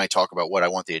 Obviously, he and I talk about what I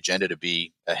want the agenda to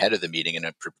be ahead of the meeting,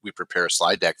 and we prepare a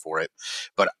slide deck for it.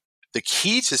 But the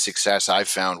key to success I've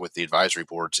found with the advisory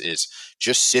boards is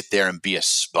just sit there and be a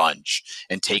sponge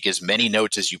and take as many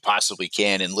notes as you possibly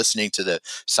can, and listening to the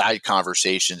side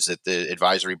conversations that the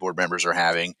advisory board members are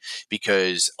having,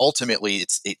 because ultimately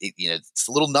it's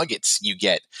little nuggets you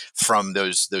get from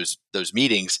those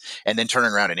meetings, and then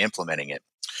turning around and implementing it.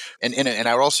 And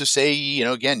I would also say,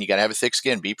 again, you got to have a thick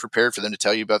skin. Be prepared for them to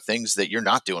tell you about things that you're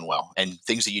not doing well and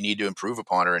things that you need to improve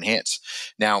upon or enhance.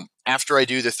 Now, after I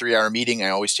do the 3-hour meeting, I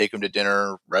always take them to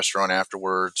dinner, restaurant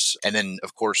afterwards, and then,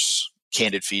 of course,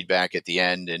 candid feedback at the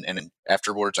end. And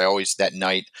afterwards, that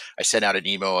night, I sent out an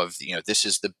email of, this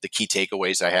is the key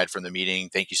takeaways I had from the meeting.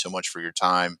 Thank you so much for your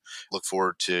time. Look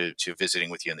forward to visiting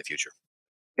with you in the future.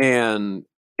 And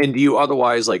do you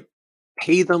otherwise like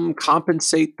pay them,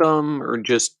 compensate them, or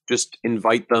just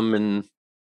invite them and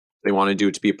they want to do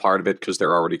it to be a part of it because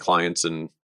they're already clients and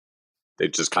they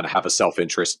just kind of have a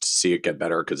self-interest to see it get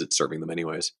better because it's serving them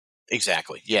anyways?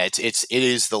 Exactly. Yeah, it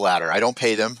is the latter. I don't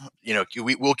pay them.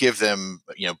 We'll give them,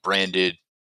 branded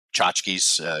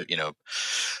tchotchkes,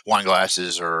 wine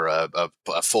glasses or a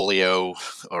folio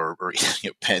or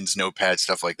pens, notepads,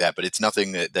 stuff like that. But it's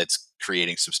nothing that's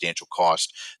creating substantial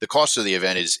cost. The cost of the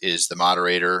event is the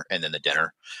moderator and then the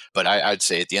dinner. But I'd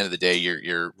say at the end of the day,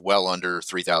 you're well under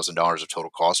 $3,000 of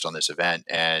total cost on this event,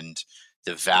 and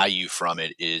the value from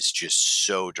it is just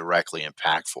so directly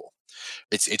impactful.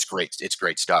 It's great. It's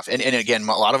great stuff. And again,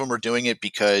 a lot of them are doing it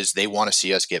because they want to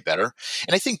see us get better.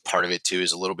 And I think part of it too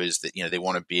is a little bit is that, they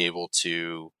want to be able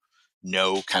to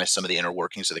know kind of some of the inner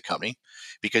workings of the company,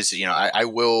 because, I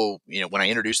will, when I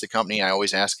introduce the company, I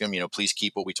always ask them, please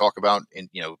keep what we talk about in,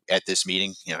 at this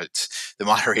meeting. It's the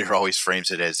moderator always frames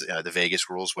it as the Vegas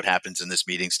rules. What happens in this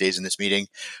meeting stays in this meeting.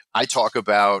 I talk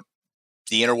about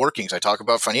the inner workings. I talk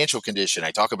about financial condition.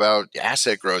 I talk about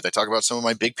asset growth. I talk about some of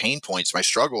my big pain points, my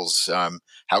struggles.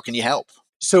 How can you help?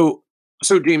 So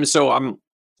James, I'm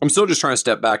still just trying to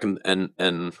step back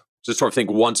and just sort of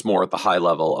think once more at the high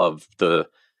level of the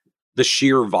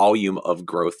sheer volume of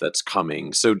growth that's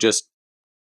coming. So just,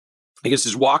 I guess,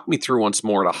 just walk me through once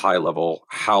more at a high level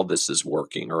how this is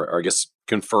working, or I guess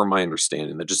confirm my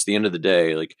understanding that just at the end of the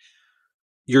day, like,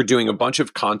 you're doing a bunch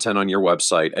of content on your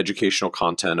website, educational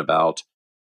content about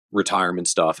retirement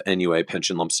stuff, NUA,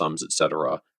 pension lump sums,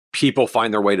 etc. People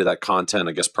find their way to that content,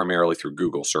 I guess, primarily through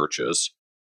Google searches.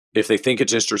 If they think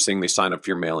it's interesting, they sign up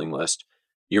for your mailing list.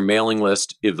 Your mailing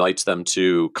list invites them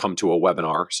to come to a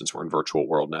webinar, since we're in virtual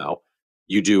world now.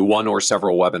 You do one or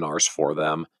several webinars for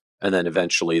them, and then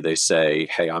eventually they say,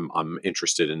 hey, I'm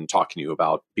interested in talking to you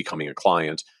about becoming a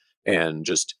client. And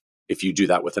just, if you do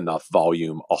that with enough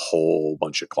volume, a whole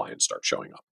bunch of clients start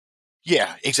showing up.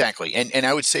 Yeah, exactly. And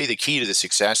I would say the key to the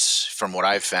success from what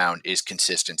I've found is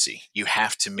consistency. You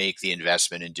have to make the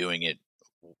investment in doing it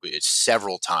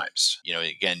several times.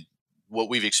 Again, what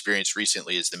we've experienced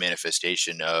recently is the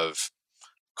manifestation of,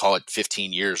 call it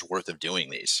 15 years worth of doing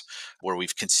these, where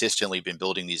we've consistently been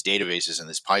building these databases in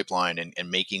this pipeline and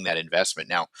making that investment.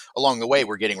 Now, along the way,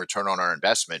 we're getting return on our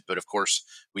investment, but of course,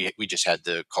 we just had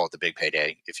to call it the big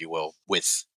payday, if you will,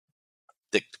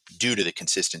 due to the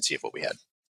consistency of what we had.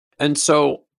 And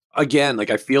so, again,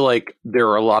 like, I feel like there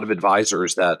are a lot of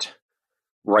advisors that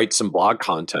write some blog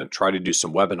content, try to do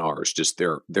some webinars, just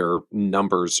their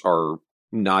numbers are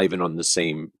not even on the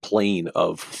same plane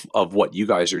of what you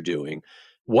guys are doing.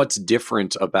 What's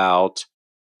different about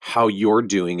how you're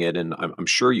doing it? And I'm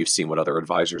sure you've seen what other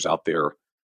advisors out there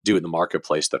do in the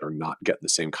marketplace that are not getting the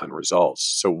same kind of results.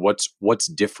 So what's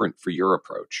different for your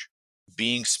approach?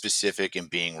 Being specific and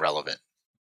being relevant.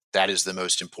 That is the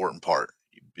most important part.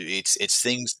 It's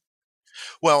things.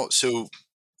 Well, so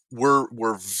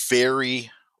we're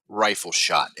very rifle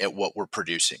shot at what we're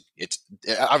producing. It's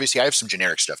obviously I have some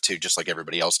generic stuff too, just like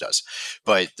everybody else does.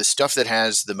 But the stuff that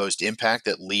has the most impact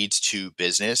that leads to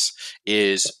business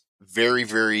is very,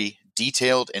 very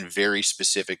detailed and very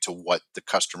specific to what the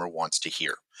customer wants to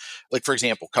hear. Like, for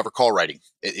example, cover call writing.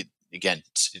 Again,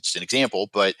 it's an example,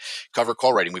 but cover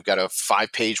call writing. We've got a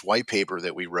 5-page white paper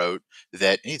that we wrote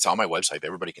that it's on my website.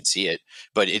 Everybody can see it,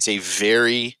 but it's a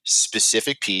very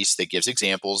specific piece that gives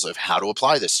examples of how to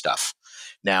apply this stuff.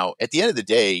 Now, at the end of the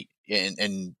day,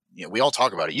 and we all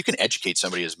talk about it, you can educate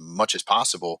somebody as much as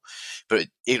possible, but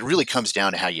it really comes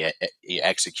down to how you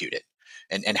execute it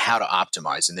and how to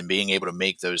optimize, and then being able to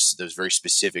make those very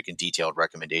specific and detailed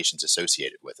recommendations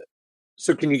associated with it.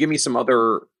 So can you give me some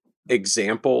other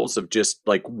examples of just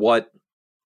like what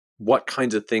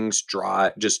kinds of things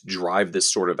drive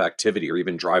this sort of activity, or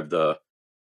even drive the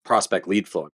prospect lead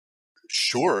flow?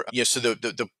 Sure. Yeah. So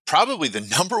the probably the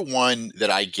number one that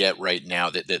I get right now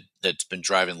that's been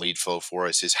driving lead flow for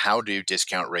us is, how do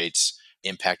discount rates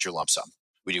impact your lump sum?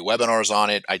 We do webinars on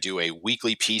it. I do a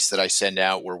weekly piece that I send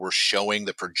out where we're showing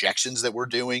the projections that we're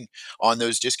doing on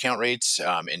those discount rates,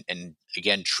 and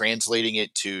again, translating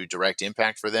it to direct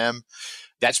impact for them.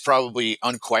 That's probably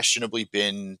unquestionably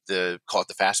been call it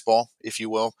the fastball, if you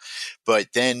will. But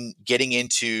then getting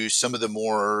into some of the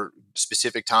more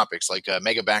specific topics like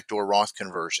mega backdoor Roth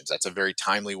conversions, that's a very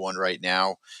timely one right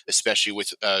now, especially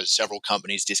with several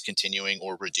companies discontinuing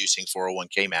or reducing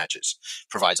 401k matches.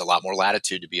 Provides a lot more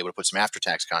latitude to be able to put some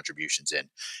after-tax contributions in.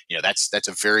 That's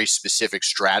a very specific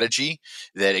strategy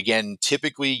that, again,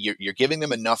 typically you're giving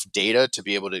them enough data to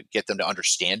be able to get them to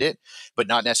understand it, but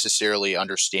not necessarily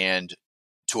understand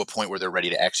to a point where they're ready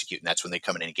to execute. And that's when they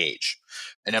come and engage.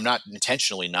 And I'm not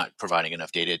intentionally not providing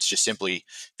enough data. It's just simply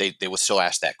they will still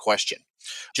ask that question.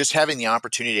 Just having the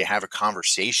opportunity to have a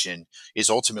conversation is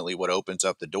ultimately what opens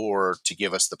up the door to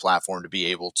give us the platform to be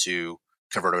able to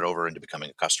convert it over into becoming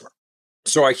a customer.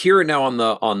 So I hear it now on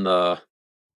the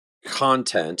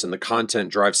content, and the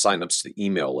content drives signups to the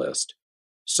email list.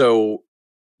 So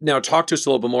now talk to us a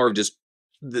little bit more of just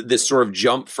this sort of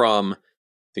jump from,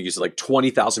 I think it's like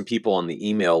 20,000 people on the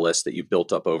email list that you've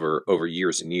built up over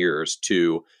years and years,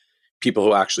 to people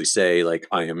who actually say, like,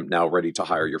 I am now ready to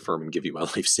hire your firm and give you my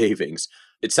life savings.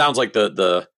 It sounds like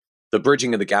the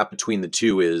bridging of the gap between the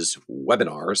two is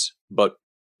webinars, but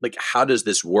like, how does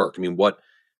this work? I mean, what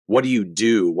do you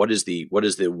do? What is the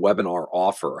webinar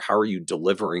offer? How are you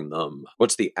delivering them?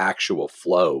 What's the actual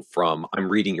flow from I'm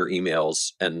reading your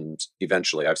emails and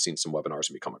eventually I've seen some webinars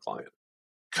and become a client?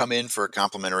 Come in for a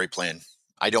complimentary plan.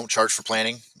 I don't charge for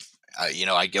planning.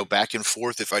 I go back and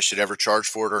forth if I should ever charge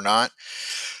for it or not.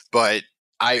 But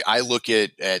I look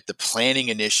at the planning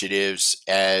initiatives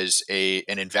as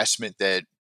an investment that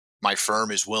my firm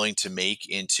is willing to make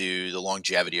into the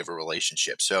longevity of a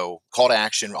relationship. So call to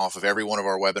action off of every one of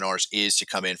our webinars is to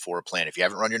come in for a plan. If you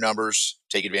haven't run your numbers,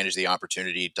 take advantage of the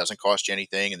opportunity. It doesn't cost you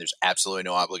anything, and there's absolutely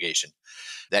no obligation.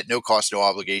 That no cost, no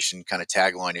obligation kind of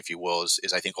tagline, if you will,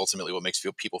 is I think ultimately what makes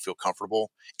people feel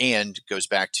comfortable, and goes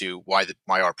back to why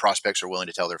our prospects are willing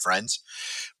to tell their friends.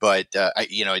 But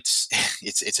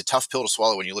it's a tough pill to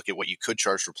swallow when you look at what you could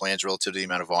charge for plans relative to the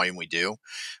amount of volume we do.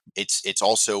 It's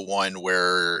also one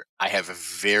where I have a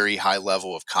very high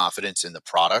level of confidence in the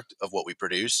product of what we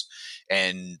produce,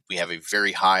 and we have a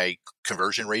very high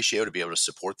conversion ratio to be able to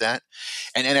support that.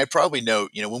 And I probably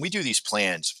note, when we do these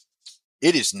plans,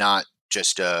 it is not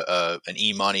just an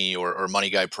eMoney or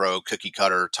MoneyGuide Pro cookie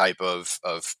cutter type of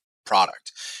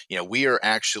product. We are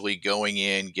actually going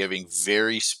in, giving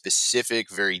very specific,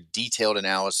 very detailed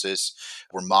analysis.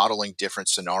 We're modeling different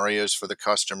scenarios for the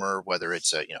customer, whether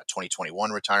it's a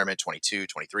 2021 retirement, 22,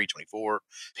 23, 24,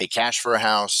 pay cash for a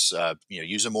house,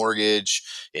 use a mortgage,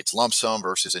 it's lump sum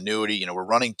versus annuity. We're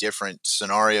running different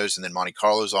scenarios and then Monte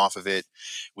Carlos off of it.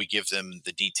 We give them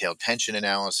the detailed pension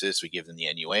analysis. We give them the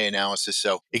NUA analysis.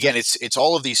 So again, it's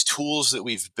all of these tools that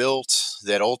we've built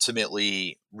that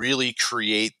ultimately really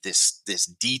create this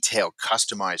detailed,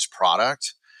 customized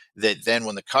product that then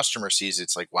when the customer sees it,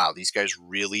 it's like, wow, these guys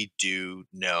really do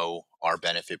know our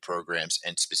benefit programs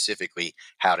and specifically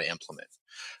how to implement.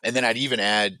 And then I'd even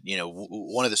add,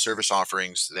 one of the service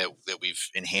offerings that we've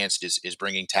enhanced is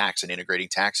bringing tax and integrating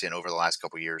tax in over the last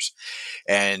couple of years.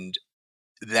 And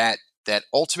that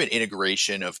ultimate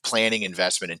integration of planning,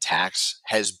 investment, and tax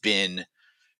has been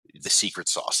the secret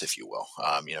sauce, if you will,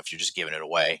 if you're just giving it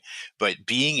away. But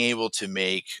being able to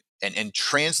make and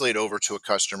translate over to a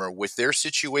customer with their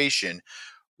situation,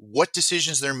 what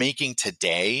decisions they're making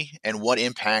today and what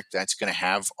impact that's going to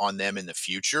have on them in the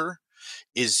future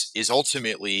is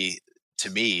ultimately,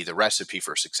 to me, the recipe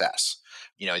for success.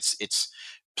 It's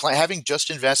having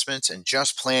just investments and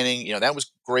just planning, that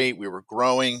was great. We were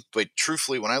growing, but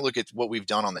truthfully, when I look at what we've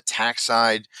done on the tax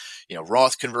side,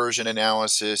 Roth conversion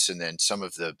analysis, and then some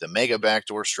of the mega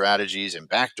backdoor strategies and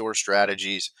backdoor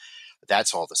strategies,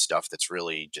 that's all the stuff that's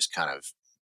really just kind of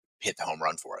hit the home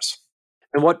run for us.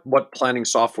 And what planning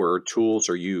software or tools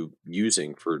are you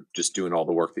using for just doing all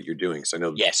the work that you're doing? Because I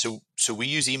know, so we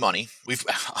use eMoney.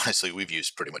 We've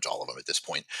used pretty much all of them at this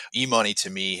point. eMoney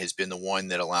to me has been the one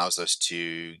that allows us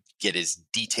to get as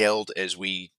detailed as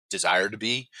we desire to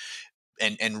be,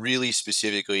 and really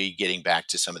specifically getting back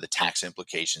to some of the tax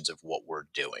implications of what we're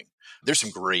doing. There's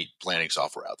some great planning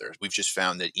software out there. We've just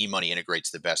found that eMoney integrates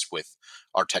the best with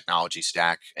our technology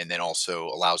stack, and then also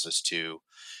allows us to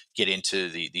get into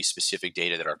the specific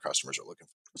data that our customers are looking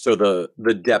for. So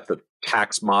the depth of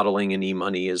tax modeling in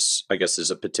eMoney is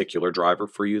a particular driver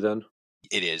for you then?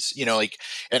 It is,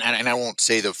 and I won't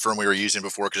say the firm we were using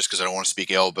before just because I don't want to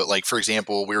speak ill, but like, for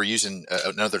example, we were using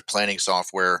another planning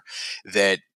software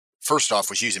that first off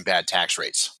was using bad tax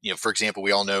rates. For example,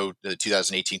 we all know the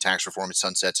 2018 tax reform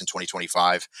sunsets in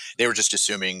 2025. They were just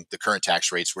assuming the current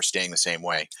tax rates were staying the same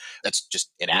way. That's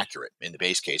just inaccurate in the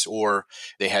base case. Or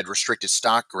they had restricted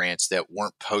stock grants that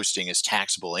weren't posting as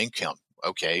taxable income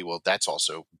okay, well, that's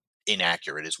also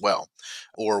inaccurate as well.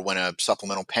 Or when a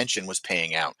supplemental pension was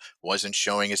paying out, wasn't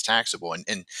showing as taxable.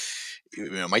 And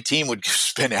my team would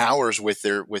spend hours with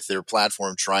their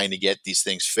platform trying to get these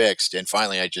things fixed. And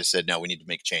finally, I just said, no, we need to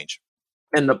make a change.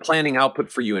 And the planning output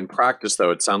for you in practice,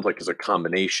 though, it sounds like is a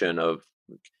combination of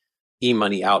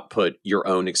e-money output, your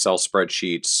own Excel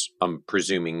spreadsheets, I'm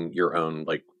presuming your own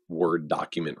like Word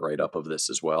document write-up of this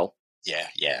as well.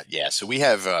 Yeah. So we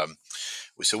have,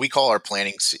 so we call our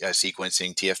planning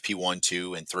sequencing TFP 1,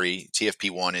 2, and 3.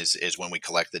 TFP 1 is when we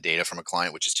collect the data from a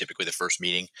client, which is typically the first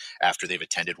meeting after they've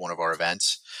attended one of our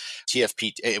events.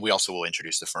 We also will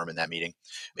introduce the firm in that meeting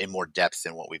in more depth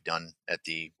than what we've done at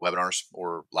the webinars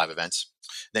or live events.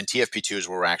 Then TFP 2 is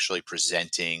where we're actually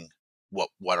presenting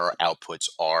what our outputs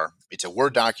are. It's a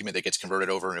Word document that gets converted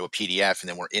over into a PDF, and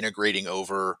then we're integrating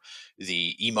over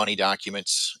the e-money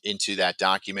documents into that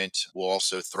document. We'll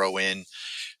also throw in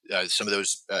some of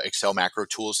those Excel macro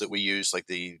tools that we use, like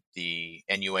the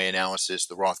NUA analysis,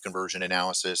 the Roth conversion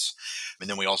analysis. And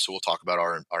then we also will talk about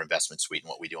our investment suite and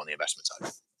what we do on the investment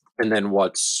side. And then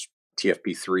what's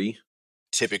TFP3?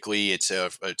 Typically, it's a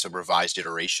revised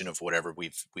iteration of whatever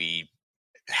we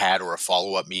had or a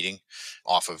follow-up meeting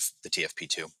off of the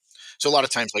TFP2. So a lot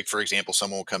of times, like for example,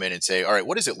 someone will come in and say, all right,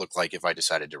 what does it look like if I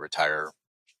decided to retire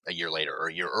a year later or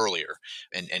a year earlier,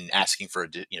 and asking for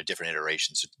different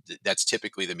iterations. So that's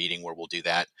typically the meeting where we'll do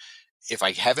that. If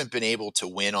I haven't been able to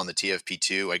win on the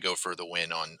TFP2, I go for the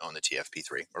win on the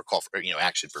TFP3 or call for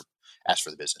ask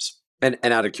for the business. And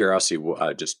out of curiosity,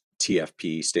 just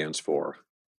TFP stands for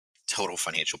Total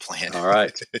Financial Plan. All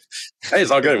right. Hey,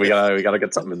 it's all good. We gotta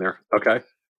get something in there. Okay.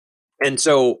 And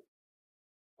so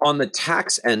on the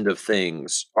tax end of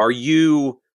things, are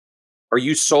you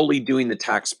solely doing the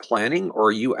tax planning, or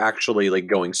are you actually like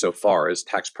going so far as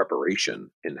tax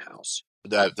preparation in-house?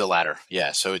 The latter.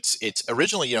 Yeah. So it's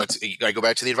originally, I go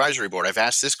back to the advisory board. I've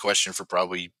asked this question for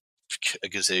probably a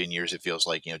gazillion years. It feels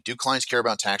like, do clients care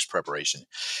about tax preparation?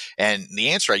 And the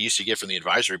answer I used to get from the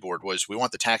advisory board was, we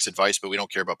want the tax advice, but we don't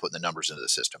care about putting the numbers into the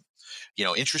system.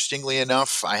 Interestingly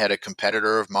enough, I had a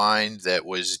competitor of mine that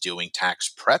was doing tax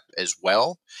prep as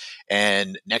well.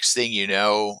 And next thing we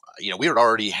had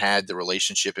already had the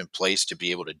relationship in place to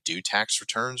be able to do tax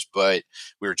returns, but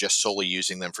we were just solely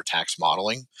using them for tax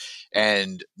modeling.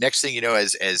 And next thing you know,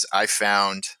 as I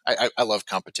found, I love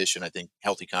competition. I think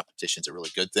healthy competition is a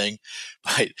really good thing.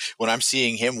 But when I'm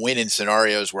seeing him win in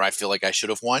scenarios where I feel like I should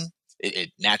have won,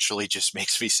 it naturally just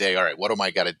makes me say, all right, what do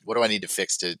I need to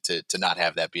fix to not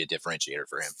have that be a differentiator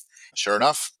for him? Sure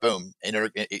enough, boom,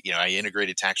 I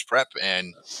integrated tax prep,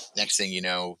 and next thing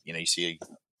you see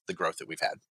the growth that we've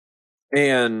had.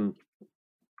 And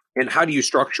how do you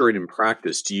structure it in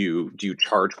practice? Do you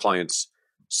charge clients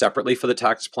separately for the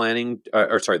tax planning,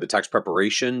 the tax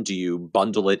preparation? Do you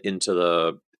bundle it into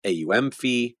the AUM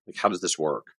fee? Like, how does this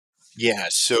work? Yeah,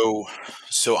 so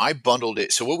I bundled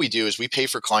it. So what we do is we pay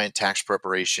for client tax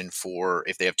preparation for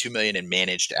if they have 2 million in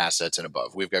managed assets and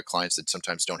above. We've got clients that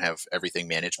sometimes don't have everything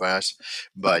managed by us,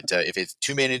 but if it's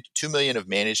 2 million of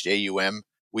managed AUM,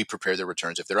 we prepare their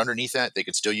returns. If they're underneath that, they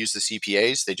can still use the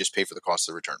CPAs. They just pay for the cost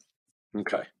of the return.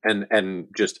 Okay, and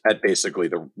just at basically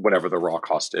whatever the raw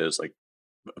cost is, like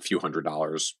a few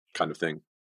 $100s kind of thing.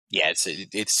 Yeah,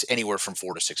 it's anywhere from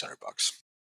 $400 to $600.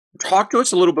 Talk to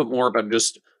us a little bit more about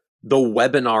just the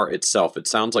webinar itself. It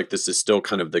sounds like this is still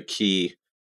kind of the key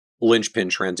linchpin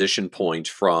transition point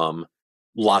from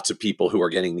lots of people who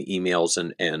are getting the emails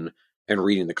and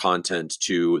reading the content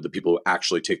to the people who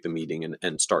actually take the meeting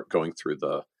and start going through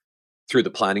the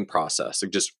planning process.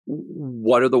 Like, just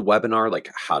what are the webinar?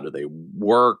 Like, how do they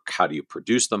work? How do you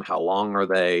produce them? How long are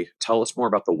they? Tell us more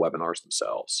about the webinars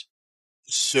themselves.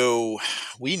 So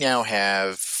we now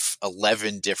have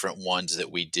 11 different ones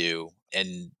that we do,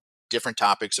 and different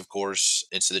topics, of course,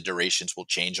 and so the durations will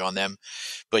change on them.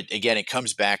 But again, it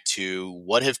comes back to,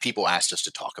 what have people asked us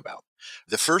to talk about?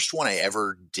 The first one I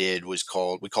ever did we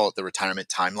call it the retirement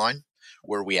timeline,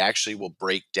 where we actually will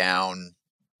break down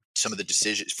some of the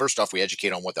decisions. First off, we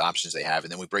educate on what the options they have,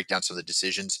 and then we break down some of the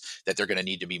decisions that they're going to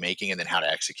need to be making, and then how to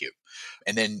execute.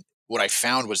 And then what I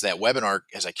found was that webinar,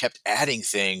 as I kept adding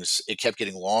things, it kept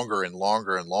getting longer and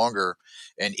longer and longer.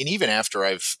 And even after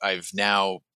I've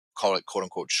now call it quote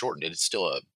unquote shortened it's still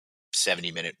a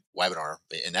 70-minute webinar,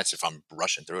 and that's if I'm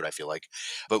rushing through it, I feel like.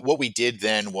 But what we did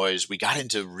then was we got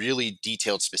into really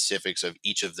detailed specifics of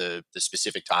each of the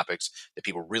specific topics that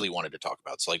people really wanted to talk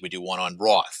about. So like we do one on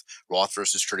Roth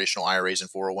versus traditional IRAs and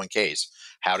 401ks,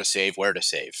 how to save, where to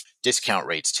save, discount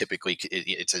rates. Typically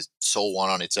it's a sole one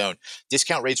on its own.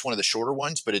 Discount rate's one of the shorter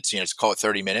ones, but it's call it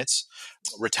 30 minutes.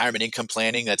 Retirement income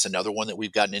planning, that's another one that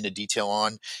we've gotten into detail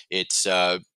on. It's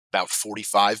about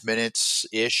 45 minutes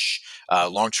ish.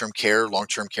 Long-term care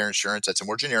insurance. That's a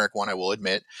more generic one, I will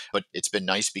admit, but it's been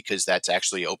nice because that's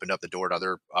actually opened up the door to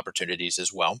other opportunities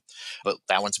as well. But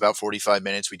that one's about 45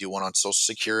 minutes. We do one on Social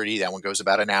Security. That one goes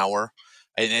about an hour.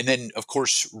 And then, of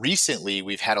course, recently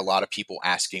we've had a lot of people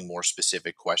asking more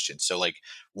specific questions. So, like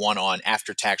one on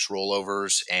after-tax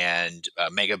rollovers and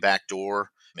mega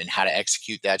backdoor and how to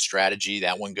execute that strategy.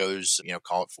 That one goes,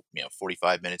 call it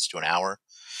 45 minutes to an hour.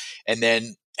 And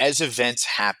then as events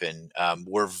happen,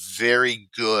 we're very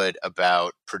good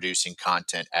about producing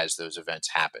content as those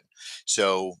events happen.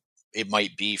 So it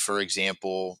might be, for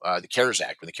example, the CARES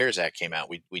Act. When the CARES Act came out,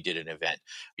 we did an event,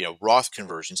 Roth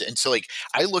conversions. And so like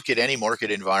I look at any market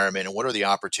environment and what are the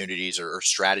opportunities or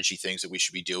strategy things that we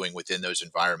should be doing within those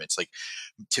environments. Like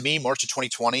to me, March of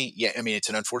 2020, yeah, I mean, it's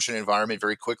an unfortunate environment.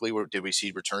 Very quickly, did we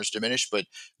see returns diminish? But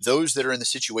those that are in the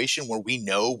situation where we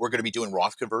know we're going to be doing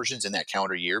Roth conversions in that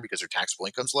calendar year because their taxable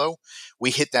income's low, we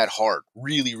hit that hard,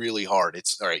 really, really hard.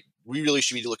 It's all right. We really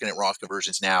should be looking at Roth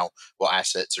conversions now while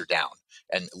assets are down,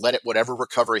 and let it, whatever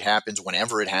recovery happens,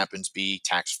 whenever it happens, be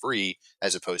tax-free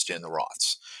as opposed to in the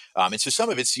Roths. And so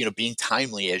some of it's, being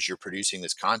timely as you're producing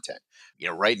this content.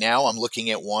 Right now I'm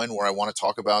looking at one where I want to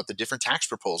talk about the different tax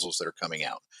proposals that are coming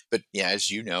out. But yeah,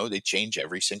 as you know, they change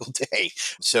every single day.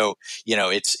 So,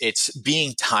 it's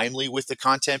being timely with the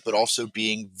content, but also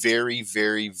being very,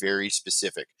 very, very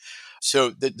specific.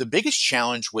 So the biggest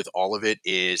challenge with all of it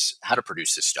is how to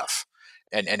produce this stuff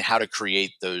and how to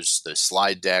create the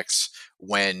slide decks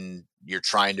when you're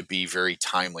trying to be very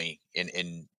timely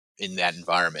in that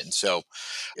environment. And so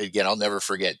again, I'll never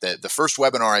forget that the first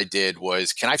webinar I did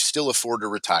was, can I still afford to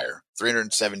retire?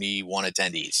 371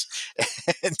 attendees.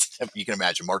 And you can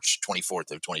imagine March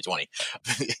 24th of 2020,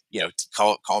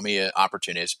 call me an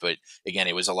opportunist. But again,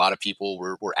 it was a lot of people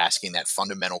were asking that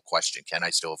fundamental question, can I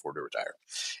still afford to retire?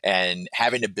 And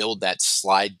having to build that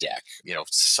slide deck,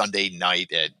 Sunday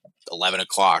night at 11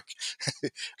 o'clock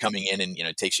coming in, and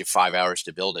it takes you 5 hours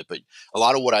to build it. But a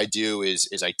lot of what I do is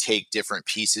I take different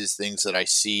pieces, things that I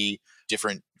see,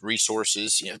 different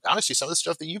resources, honestly, some of the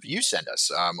stuff that you send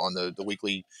us on the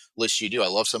weekly list you do. I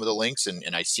love some of the links,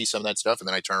 and I see some of that stuff, and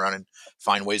then I turn around and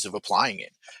find ways of applying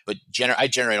it. But I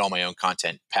generate all my own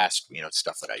content past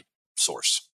stuff that I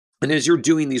source. And as you're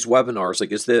doing these webinars,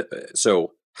 like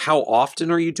how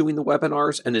often are you doing the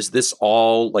webinars? And is this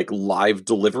all like live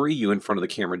delivery, you in front of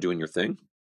the camera doing your thing?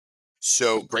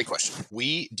 So great question.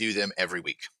 We do them every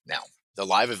week now. The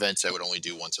live events I would only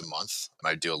do once a month.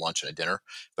 I do a lunch and a dinner.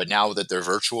 But now that they're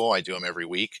virtual, I do them every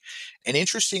week. And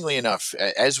interestingly enough,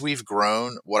 as we've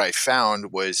grown, what I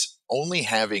found was only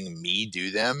having me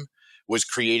do them was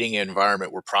creating an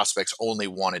environment where prospects only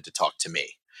wanted to talk to me.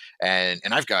 And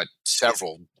I've got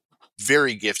several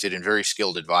very gifted and very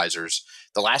skilled advisors.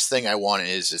 The last thing I want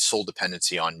is sole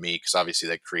dependency on me, because obviously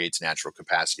that creates natural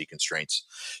capacity constraints.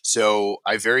 So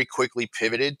I very quickly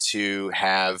pivoted to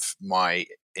have my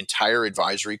entire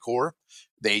advisory core.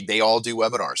 They all do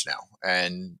webinars now.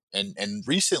 And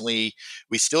recently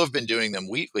we still have been doing them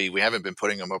weekly. We haven't been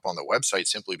putting them up on the website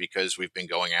simply because we've been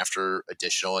going after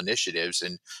additional initiatives.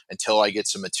 And until I get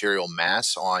some material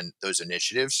mass on those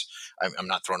initiatives, I'm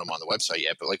not throwing them on the website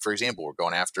yet. But like, for example, we're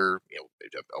going after,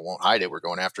 I won't hide it. We're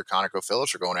going after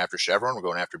ConocoPhillips. We're going after Chevron. We're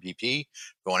going after BP,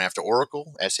 we're going after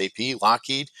Oracle, SAP,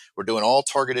 Lockheed. We're doing all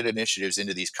targeted initiatives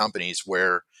into these companies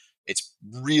where it's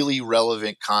really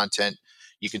relevant content.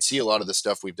 You can see a lot of the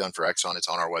stuff we've done for Exxon. It's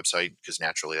on our website because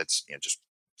naturally that's just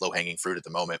low-hanging fruit at the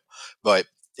moment. But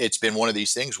it's been one of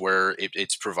these things where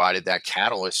it's provided that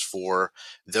catalyst for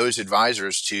those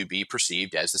advisors to be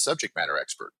perceived as the subject matter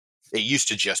expert. It used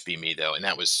to just be me though, and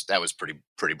that was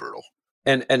pretty brutal.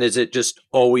 And is it just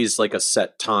always like a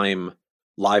set time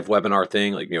live webinar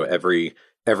thing? Like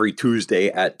every Tuesday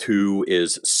at 2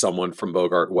 is someone from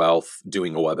Bogart Wealth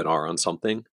doing a webinar on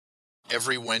something?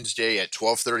 Every Wednesday at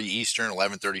 12:30 Eastern,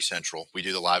 11:30 Central, we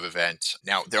do the live event.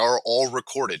 Now, they are all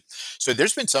recorded. So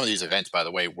there's been some of these events, by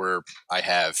the way, where I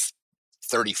have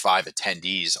 35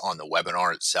 attendees on the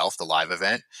webinar itself, the live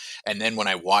event. And then when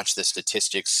I watch the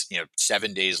statistics,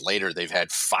 7 days later, they've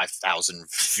had 5,000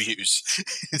 views.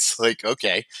 It's like,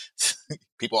 okay,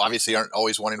 people obviously aren't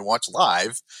always wanting to watch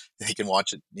live. They can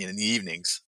watch it in the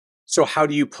evenings. So how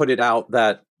do you put it out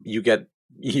that you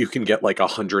can get like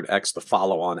 100x the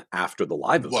follow on after the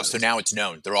live event? Well, so now it's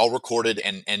known. They're all recorded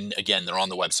and again, they're on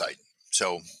the website.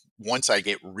 So once I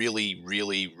get really,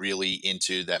 really, really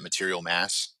into that material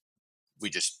mass, we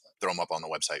just throw them up on the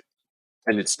website.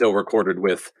 And it's still recorded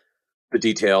with the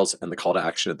details and the call to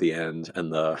action at the end.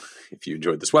 And if you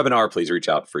enjoyed this webinar, please reach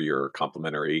out for your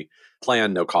complimentary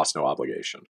plan, no cost, no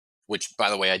obligation. which, by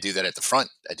the way, I do that at the front,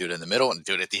 I do it in the middle, and I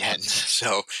do it at the end.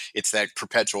 So it's that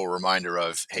perpetual reminder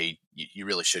of, hey, you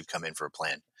really should come in for a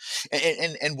plan.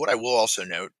 And what I will also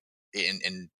note,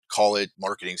 and call it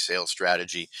marketing sales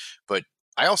strategy, but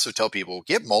I also tell people,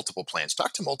 get multiple plans,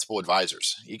 talk to multiple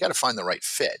advisors. You got to find the right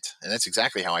fit. And that's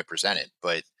exactly how I present it.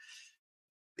 But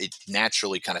it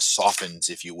naturally kind of softens,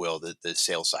 if you will, the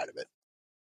sales side of it.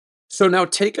 So now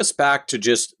take us back to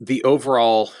just the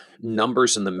overall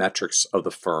numbers and the metrics of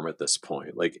the firm at this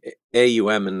point, like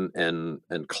AUM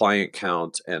and client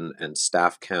count and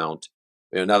staff count.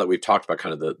 Now that we've talked about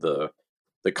kind of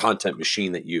the content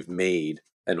machine that you've made,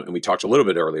 and we talked a little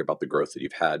bit earlier about the growth that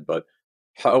you've had, but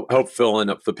help fill in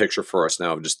up the picture for us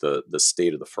now of just the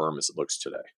state of the firm as it looks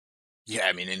today. Yeah,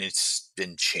 I mean, and it's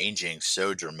been changing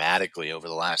so dramatically over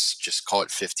the last, just call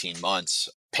it 15 months.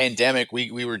 Pandemic,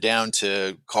 we were down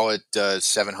to, call it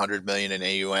 700 million in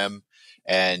AUM,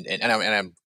 and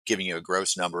I'm giving you a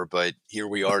gross number, but here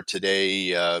we are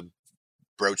today,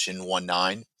 broaching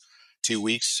 1.9. 2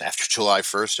 weeks after July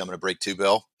 1st, I'm going to break 2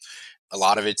 bill. A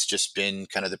lot of it's just been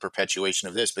kind of the perpetuation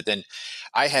of this. But then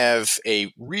I have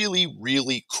a really,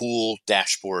 really cool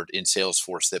dashboard in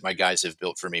Salesforce that my guys have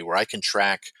built for me where I can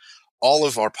track all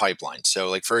of our pipeline. So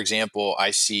like, for example,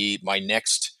 I see my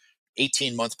next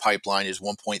 18-month pipeline is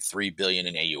 1.3 billion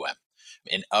in AUM.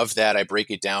 And of that, I break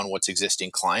it down what's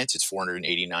existing clients. It's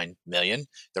 489 million.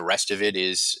 The rest of it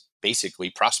is basically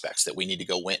prospects that we need to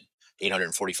go win.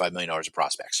 $845 million of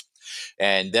prospects.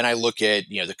 And then I look at,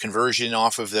 the conversion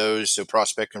off of those. So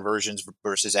prospect conversions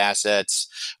versus assets.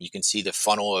 You can see the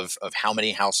funnel of how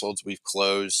many households we've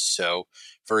closed. So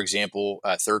for example,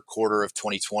 third quarter of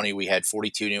 2020, we had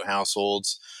 42 new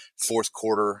households. Fourth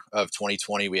quarter of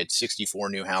 2020, we had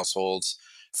 64 new households.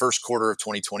 First quarter of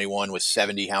 2021 was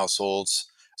 70 households.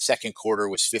 Second quarter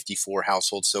was 54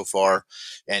 households so far.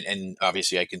 And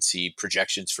obviously I can see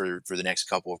projections for the next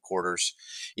couple of quarters,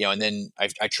 and then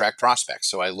I track prospects.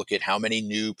 So I look at how many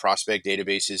new prospect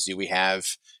databases do we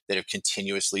have that have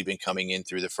continuously been coming in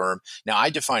through the firm. Now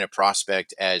I define a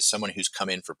prospect as someone who's come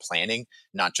in for planning,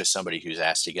 not just somebody who's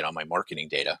asked to get on my marketing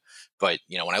data. But,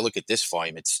 when I look at this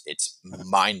volume, it's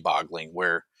mind boggling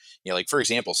where, like for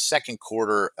example, second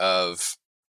quarter of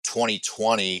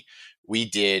 2020, we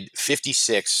did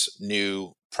 56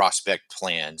 new prospect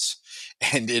plans.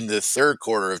 And in the third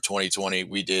quarter of 2020,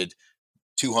 we did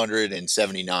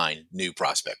 279 new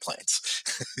prospect plans.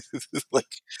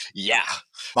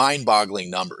 Mind-boggling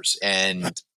numbers.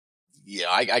 And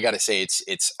I got to say,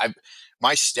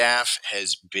 my staff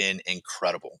has been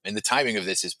incredible. And the timing of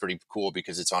this is pretty cool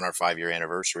because it's on our 5-year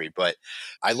anniversary. But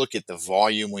I look at the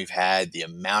volume we've had, the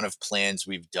amount of plans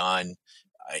we've done.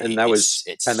 And that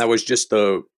was just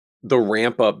the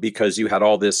ramp up because you had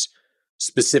all this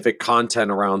specific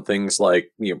content around things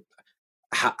like,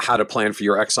 how to plan for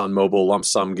your ExxonMobil lump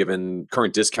sum given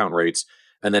current discount rates.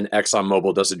 And then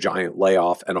ExxonMobil does a giant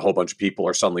layoff and a whole bunch of people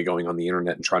are suddenly going on the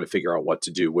internet and trying to figure out what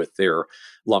to do with their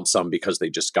lump sum because they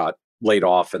just got laid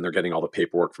off and they're getting all the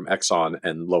paperwork from Exxon.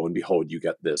 And lo and behold, you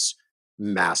get this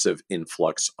massive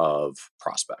influx of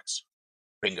prospects.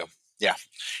 Bingo. Yeah.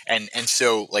 And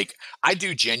so like, I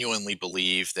do genuinely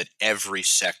believe that every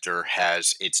sector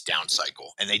has its down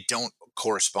cycle and they don't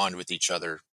correspond with each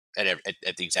other at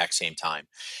the exact same time.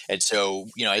 And so,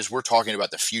 as we're talking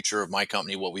about the future of my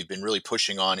company, what we've been really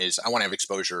pushing on is I want to have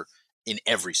exposure in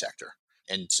every sector.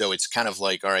 And so it's kind of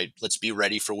like, all right, let's be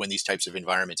ready for when these types of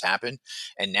environments happen.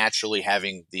 And naturally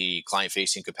having the client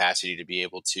facing capacity to be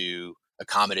able to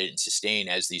accommodate and sustain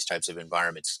as these types of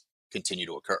environments continue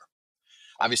to occur.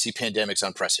 Obviously, pandemic's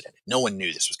unprecedented. No one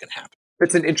knew this was going to happen.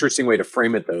 It's an interesting way to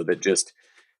frame it, though, that just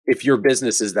if your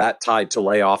business is that tied to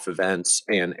layoff events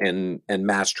and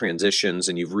mass transitions,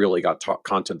 and you've really got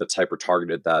content that's hyper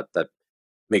targeted that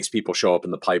makes people show up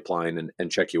in the pipeline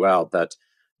and check you out, that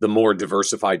the more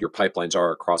diversified your pipelines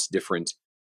are across different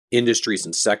industries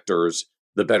and sectors,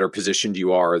 the better positioned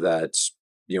you are that,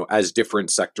 as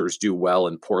different sectors do well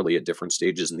and poorly at different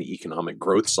stages in the economic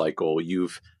growth cycle,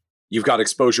 you've got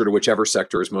exposure to whichever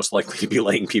sector is most likely to be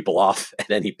laying people off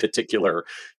at any particular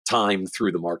time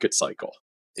through the market cycle.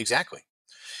 Exactly.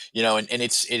 And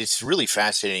it's really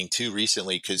fascinating too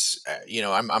recently because,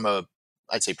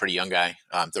 I'd say pretty young guy.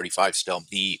 I'm 35 still.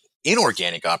 The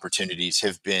inorganic opportunities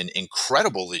have been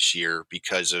incredible this year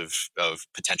because of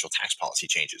potential tax policy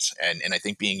changes. And I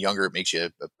think being younger, it makes you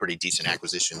a pretty decent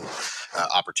acquisition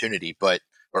opportunity,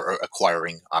 or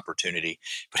acquiring opportunity.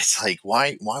 But it's like,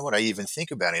 why would I even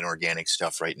think about inorganic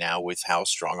stuff right now with how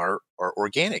strong our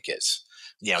organic is?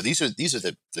 These are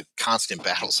the constant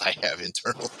battles I have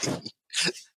internally.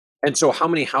 And so how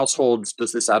many households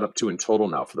does this add up to in total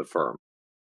now for the firm?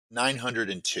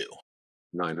 902.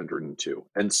 902.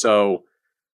 And so,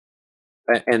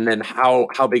 and then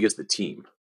how big is the team?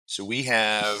 So we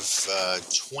have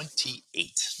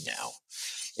 28 now.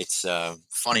 It's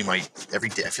funny. Every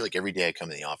day, I feel like every day I come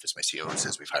to the office, my COO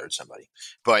says we've hired somebody.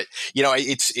 But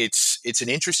it's an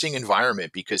interesting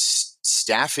environment because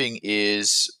staffing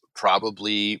is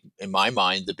probably, in my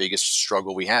mind, the biggest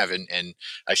struggle we have. And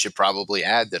I should probably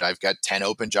add that I've got 10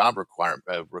 open job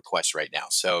requests right now.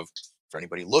 So for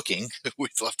anybody looking, we'd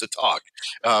love to talk.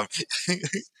 Um,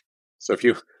 So if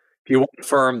you want a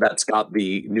firm that's got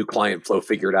the new client flow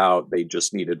figured out, they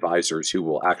just need advisors who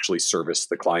will actually service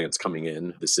the clients coming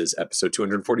in. This is episode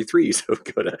 243. So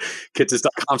go to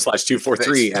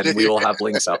kitces.com/243 and we will have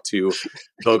links out to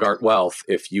Bogart Wealth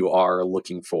if you are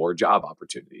looking for job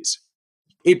opportunities.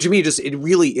 To me, it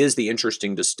really is the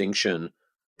interesting distinction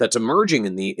that's emerging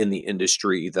in the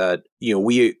industry that,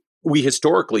 we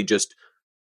historically just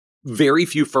very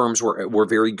few firms were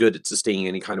very good at sustaining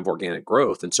any kind of organic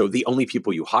growth. And so the only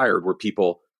people you hired were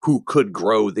people who could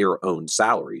grow their own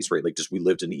salaries, right? Like just we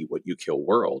lived in the eat what you kill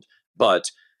world. But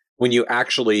when you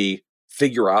actually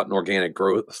figure out an organic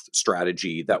growth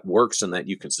strategy that works and that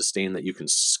you can sustain, that you can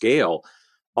scale,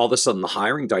 all of a sudden the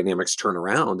hiring dynamics turn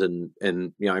around. And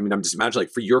I'm just imagining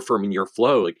like for your firm and your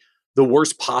flow, like the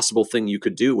worst possible thing you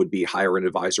could do would be hire an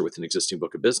advisor with an existing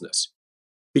book of business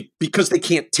because they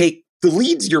can't take the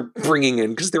leads you're bringing in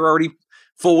because they're already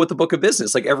full with the book of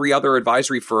business. Like every other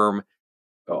advisory firm,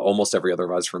 almost every other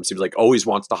advisory firm seems like always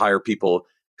wants to hire people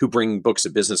who bring books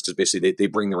of business because basically they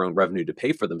bring their own revenue to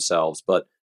pay for themselves. But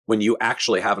when you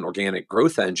actually have an organic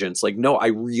growth engine, it's like, no, I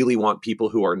really want people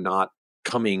who are not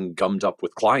coming gummed up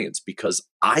with clients because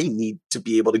I need to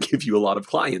be able to give you a lot of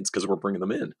clients because we're bringing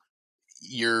them in.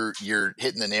 You're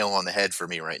hitting the nail on the head for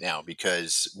me right now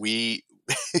because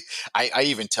I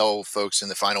even tell folks in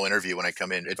the final interview when I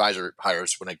come in, advisor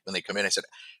hires when they come in, I said,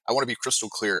 I want to be crystal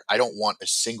clear. I don't want a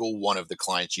single one of the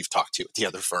clients you've talked to at the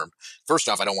other firm. First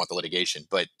off, I don't want the litigation,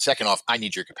 but second off, I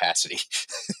need your capacity.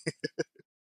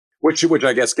 Which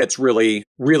I guess gets really,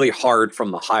 really hard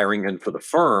from the hiring end for the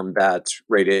firm. That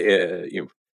right,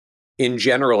 in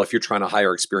general, if you're trying to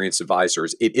hire experienced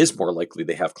advisors, it is more likely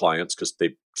they have clients because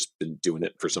they've just been doing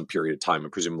it for some period of time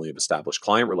and presumably have established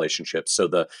client relationships. So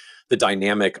the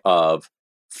dynamic of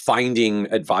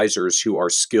finding advisors who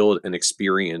are skilled and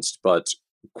experienced, but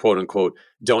quote unquote,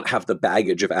 don't have the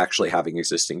baggage of actually having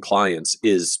existing clients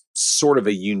is sort of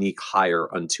a unique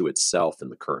hire unto itself in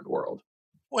the current world.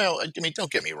 Well, I mean,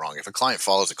 don't get me wrong. If a client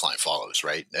follows,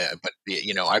 right? But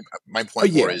my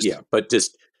point more is, but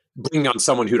just bringing on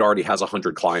someone who already has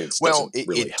 100 clients. Well,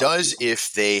 it does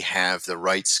if they have the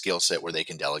right skill set where they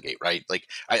can delegate, right? Like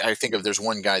I think there's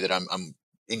one guy that I'm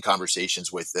in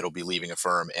conversations with that'll be leaving a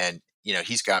firm, and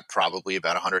he's got probably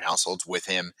about 100 households with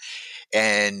him,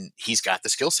 and he's got the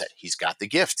skill set, he's got the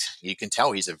gift. You can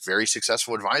tell he's a very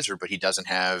successful advisor, but he doesn't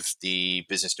have the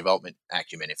business development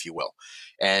acumen, if you will.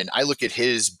 And I look at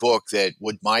his book that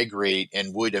would migrate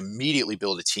and would immediately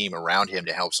build a team around him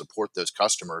to help support those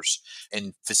customers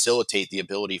and facilitate the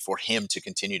ability for him to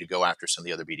continue to go after some of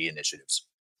the other BD initiatives.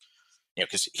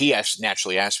 Because he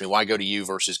naturally asked me, why go to you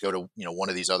versus go to one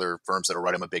of these other firms that'll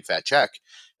write him a big fat check?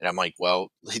 And I'm like,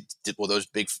 well, will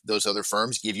those other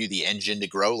firms give you the engine to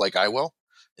grow like I will?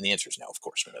 And the answer is no. Of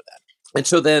course, we know that. And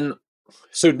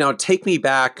so now take me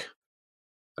back,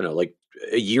 I don't know, like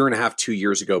a year and a half, 2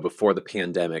 years ago before the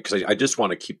pandemic, because I just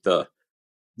want to keep the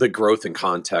growth in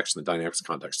context and the dynamics in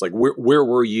context. Like where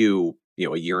were you,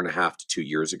 a year and a half to 2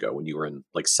 years ago when you were in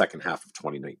like second half of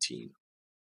 2019?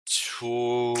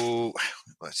 Well,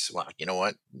 you know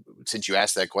what? Since you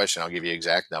asked that question, I'll give you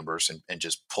exact numbers and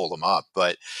just pull them up.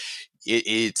 But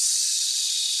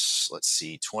it's, let's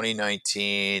see,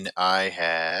 2019,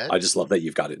 I just love that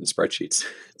you've got it in spreadsheets.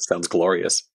 It sounds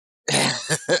glorious.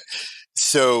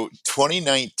 So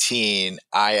 2019,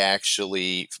 I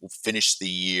actually finished the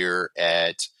year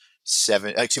at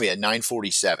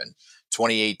 947.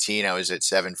 2018, I was at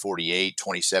 748.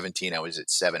 2017, I was at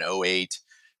 708.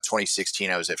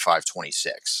 2016, I was at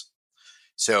 526.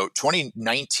 So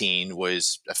 2019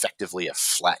 was effectively a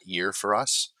flat year for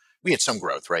us. We had some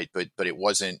growth, right? But it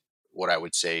wasn't what I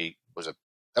would say was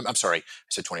I'm sorry, I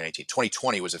said 2019.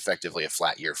 2020 was effectively a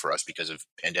flat year for us because of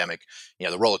pandemic,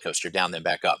 the roller coaster down then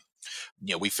back up.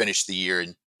 We finished the year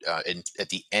and at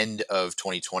the end of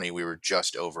 2020, we were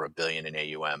just over $1 billion in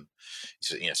AUM.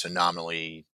 So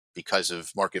nominally, because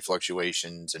of market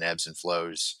fluctuations and ebbs and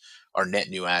flows, our net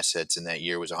new assets in that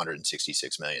year was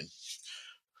 166 million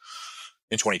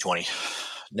in 2020.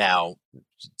 Now,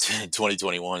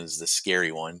 2021 is the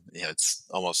scary one. It's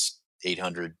almost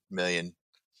 800 million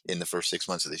in the first 6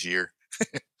 months of this year.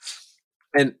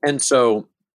 And so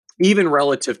even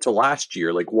relative to last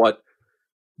year, like what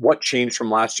changed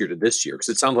from last year to this year? Because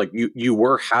it sounds like you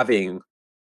were having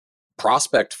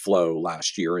prospect flow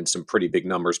last year in some pretty big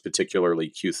numbers, particularly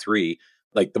Q3.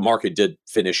 Like the market did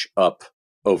finish up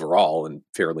overall and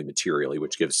fairly materially,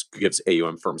 which gives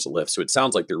AUM firms a lift. So it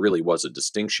sounds like there really was a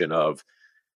distinction of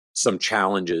some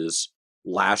challenges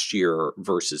last year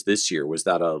versus this year. Was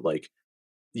that a like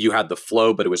you had the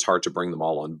flow, but it was hard to bring them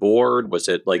all on board? Was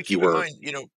it But like you keep in were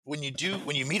mind,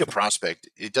 when you meet a prospect,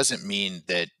 it doesn't mean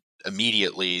that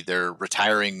immediately they're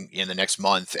retiring in the next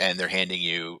month and they're handing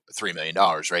you $3 million,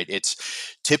 right?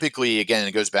 It's typically, again,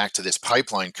 it goes back to this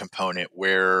pipeline component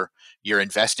where you're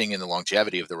investing in the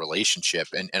longevity of the relationship.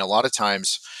 And a lot of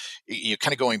times, you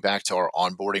kind of going back to our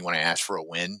onboarding when I ask for a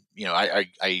win,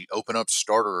 I open up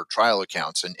starter or trial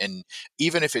accounts, and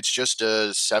even if it's just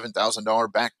a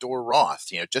 $7,000 backdoor Roth,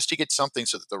 just to get something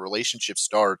so that the relationship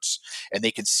starts and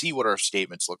they can see what our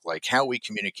statements look like, how we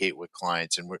communicate with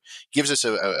clients, and gives us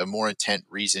a more intent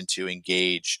reason to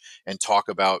engage and talk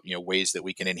about ways that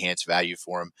we can enhance value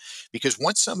for them. Because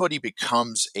once somebody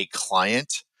becomes a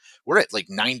client, we're at like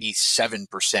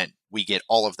 97% we get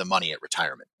all of the money at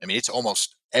retirement. I mean, it's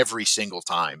almost every single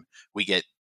time we get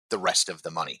the rest of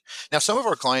the money. Now, some of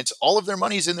our clients, all of their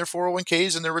money is in their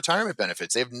 401ks and their retirement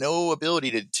benefits. They have no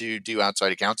ability to do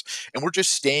outside accounts, and we're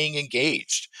just staying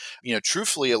engaged.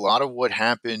 Truthfully, a lot of what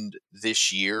happened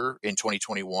this year in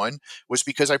 2021 was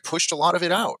because I pushed a lot of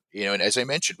it out. And as I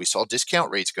mentioned, we saw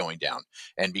discount rates going down,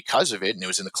 and because of it, and it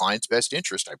was in the client's best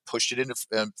interest, I pushed it into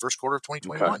first quarter of okay?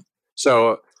 2021.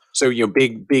 So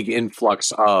big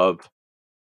influx of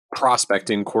prospect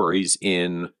inquiries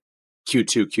in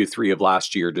Q2, Q3 of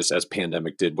last year, just as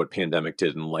pandemic did what pandemic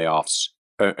did and layoffs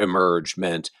emerged,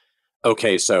 meant,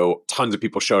 okay, so tons of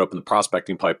people showed up in the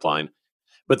prospecting pipeline,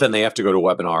 but then they have to go to a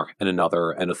webinar and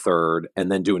another and a third,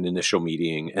 and then do an initial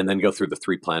meeting, and then go through the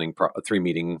three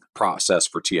meeting process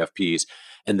for TFPs,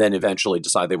 and then eventually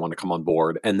decide they want to come on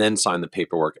board, and then sign the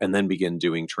paperwork, and then begin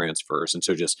doing transfers. And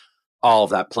so just all of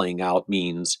that playing out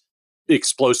means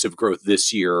explosive growth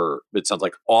this year. It sounds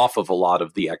like off of a lot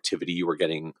of the activity you were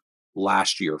getting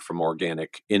last year from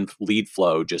organic in lead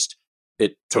flow. Just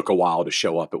it took a while to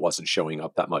show up. It wasn't showing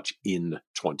up that much in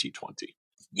 2020.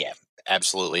 Yeah,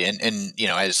 absolutely. And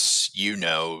as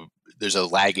there's a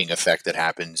lagging effect that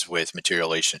happens with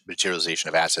materialization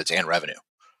of assets and revenue.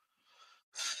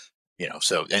 And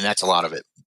that's a lot of it.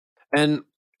 And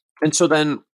so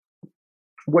then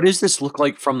what does this look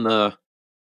like from the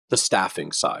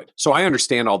staffing side? So I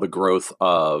understand all the growth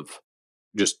of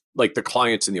just like the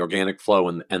clients and the organic flow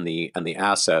and the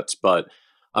assets, but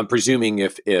I'm presuming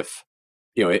if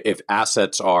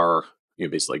assets are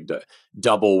basically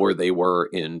double where they were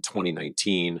in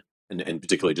 2019, and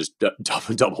particularly just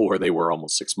double where they were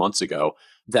almost 6 months ago,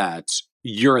 that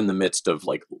you're in the midst of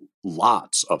like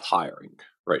lots of hiring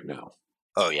right now.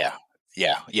 Oh yeah.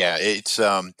 Yeah. It's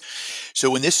so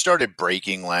when this started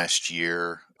breaking last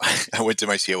year, I went to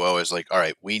my COO. I was like, all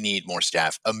right, we need more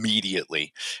staff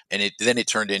immediately. And then it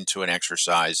turned into an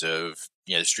exercise of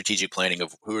strategic planning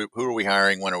of who are we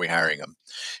hiring, when are we hiring them.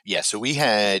 Yeah, so we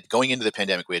had, going into the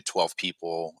pandemic, we had 12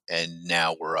 people, and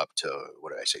now we're up to,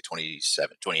 what did I say,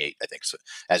 27, 28, I think. So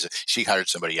she hired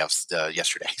somebody else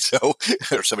yesterday, so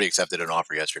or somebody accepted an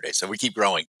offer yesterday. So we keep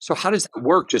growing. So how does that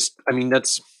work?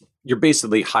 You're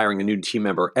basically hiring a new team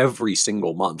member every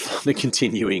single month on a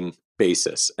continuing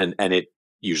basis, and it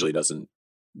usually doesn't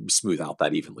smooth out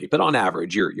that evenly. But on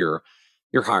average, you're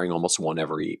hiring almost one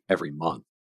every month.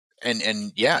 And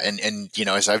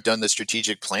as I've done the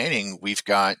strategic planning, we've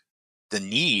got the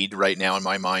need right now in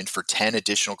my mind for 10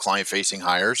 additional client-facing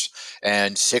hires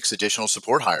and 6 additional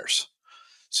support hires.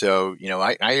 So,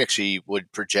 I actually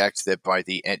would project that by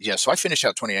the end, so I finished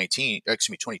out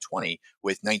 2020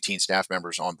 with 19 staff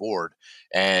members on board.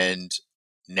 And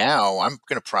now I'm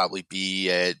going to probably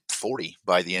be at 40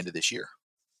 by the end of this year.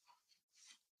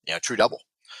 True double.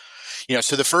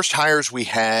 So the first hires we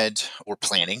had were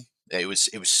planning. It was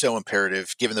so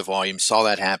imperative given the volume, saw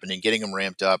that happening, getting them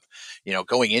ramped up.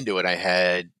 Going into it, I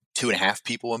had 2.5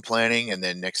 people in planning. And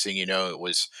then next thing you know, it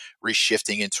was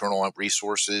reshifting internal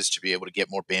resources to be able to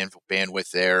get more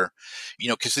bandwidth there.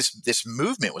 Because this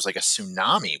movement was like a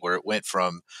tsunami where it went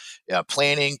from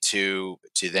planning to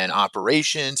then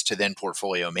operations to then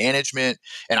portfolio management.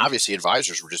 And obviously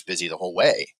advisors were just busy the whole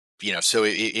way. So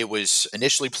it was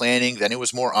initially planning, then it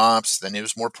was more ops, then it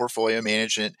was more portfolio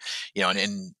management,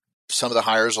 and some of the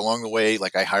hires along the way,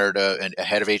 like I hired a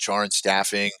head of HR and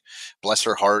staffing, bless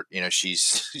her heart.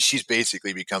 She's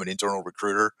basically become an internal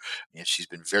recruiter. She's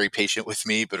been very patient with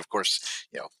me, but of course,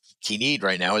 key need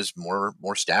right now is more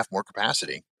staff, more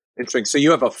capacity. Interesting. So you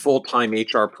have a full-time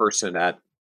HR person at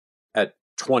at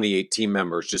 28 team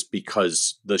members just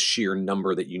because the sheer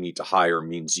number that you need to hire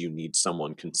means you need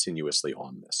someone continuously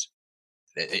on this.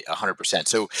 100%.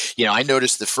 So, I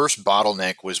noticed the first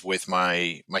bottleneck was with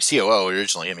my COO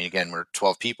originally. I mean, again, we're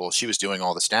 12 people. She was doing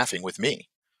all the staffing with me.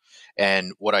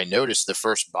 And what I noticed, the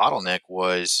first bottleneck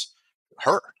was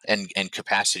her and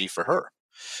capacity for her.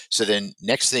 So then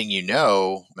next thing you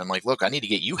know, I'm like, look, I need to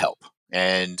get you help.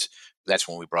 And that's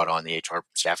when we brought on the HR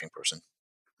staffing person.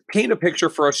 Paint a picture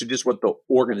for us of just what the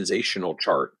organizational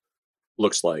chart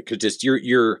looks like. Because just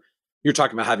you're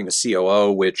talking about having a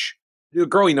COO, which a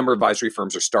growing number of advisory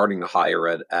firms are starting to hire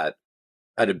at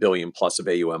 $1 billion plus of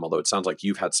AUM. Although it sounds like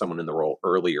you've had someone in the role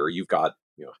earlier. You've got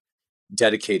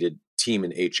dedicated team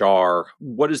in HR.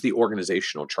 What does the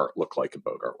organizational chart look like at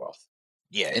Bogart Wealth?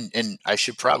 Yeah, and I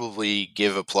should probably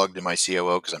give a plug to my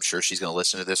COO because I'm sure she's going to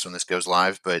listen to this when this goes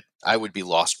live, but I would be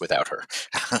lost without her.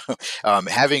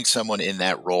 Having someone in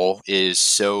that role is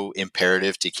so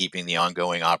imperative to keeping the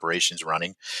ongoing operations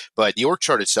running. But the org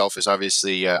chart itself is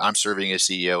obviously, I'm serving as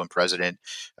CEO and president.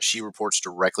 She reports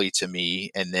directly to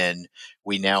me, and then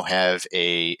we now have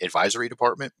a advisory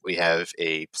department. We have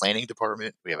a planning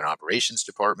department. We have an operations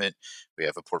department. We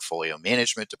have a portfolio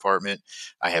management department.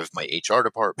 I have my HR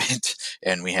department,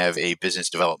 and we have a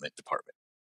business development department.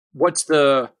 What's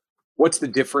the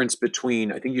difference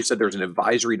between, I think you said there's an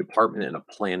advisory department and a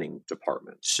planning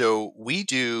department? So we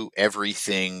do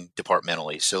everything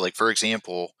departmentally. So like, for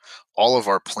example, all of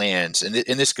our plans, and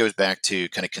this goes back to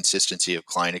kind of consistency of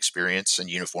client experience and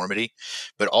uniformity,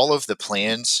 but all of the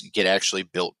plans get actually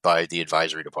built by the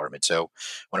advisory department. So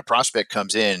when a prospect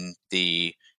comes in,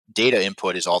 the data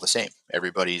input is all the same.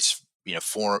 Everybody's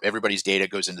everybody's data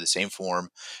goes into the same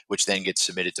form, which then gets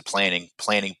submitted to planning.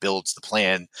 Planning builds the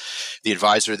plan. The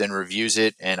advisor then reviews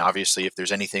it, and obviously if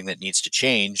there's anything that needs to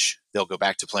change, they'll go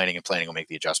back to planning, and planning will make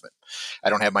the adjustment.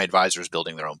 I don't have my advisors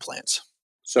building their own plans.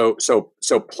 So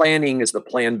planning is the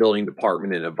plan building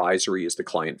department, and advisory is the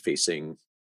client facing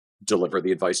deliver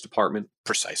the advice department.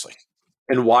 Precisely.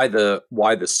 And why the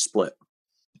split?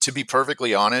 To be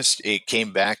perfectly honest, it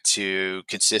came back to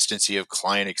consistency of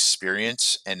client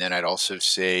experience. And then I'd also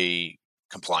say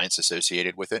compliance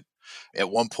associated with it.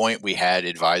 At one point, we had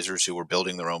advisors who were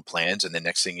building their own plans. And the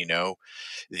next thing you know,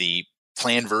 the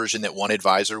plan version that one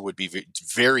advisor would be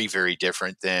very, very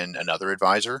different than another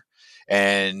advisor.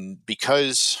 And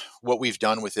because what we've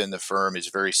done within the firm is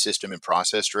very system and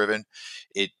process driven,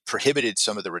 it prohibited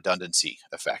some of the redundancy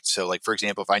effects. So like, for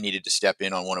example, if I needed to step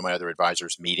in on one of my other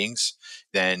advisors' meetings,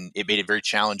 then it made it very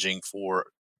challenging for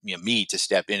me to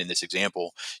step in this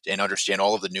example and understand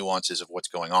all of the nuances of what's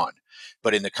going on.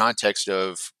 But in the context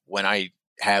of when I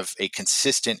have a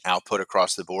consistent output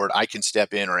across the board, I can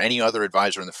step in, or any other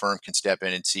advisor in the firm can step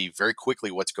in and see very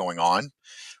quickly what's going on,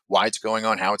 why it's going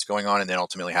on, how it's going on, and then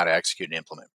ultimately how to execute and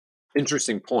implement.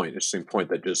 Interesting point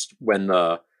that just when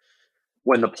the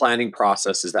planning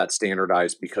process is that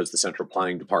standardized because the central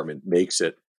planning department makes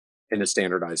it in a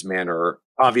standardized manner,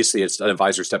 obviously it's an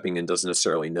advisor stepping in doesn't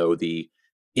necessarily know the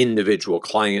individual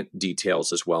client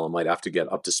details as well and might have to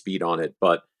get up to speed on it,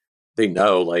 but they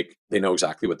know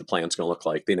exactly what the plan's going to look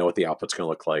like. They know what the output's going to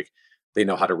look like. They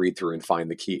know how to read through and find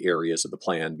the key areas of the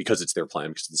plan because it's their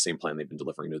plan, because it's the same plan they've been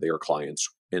delivering to their clients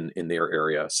in their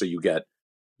area. So you get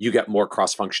more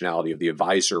cross functionality of the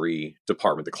advisory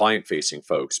department, the client facing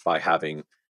folks, by having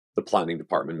the planning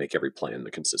department make every plan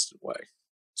the consistent way.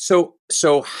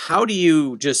 So how do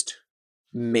you just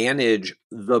manage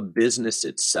the business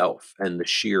itself and the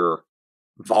sheer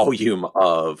volume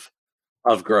of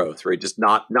growth, right? Just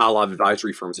not a lot of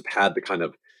advisory firms have had the kind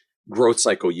of growth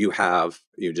cycle you have,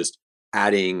 just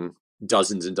adding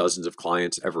dozens and dozens of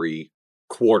clients every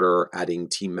quarter, adding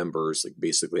team members like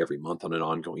basically every month on an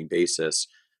ongoing basis.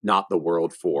 Not the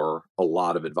world for a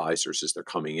lot of advisors as they're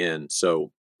coming in.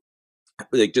 So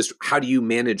like, just how do you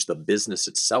manage the business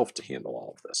itself to handle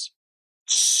all of this?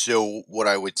 So what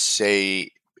I would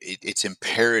say, it's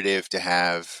imperative to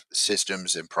have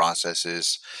systems and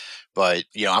processes. But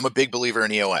I'm a big believer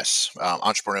in EOS,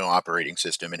 Entrepreneurial Operating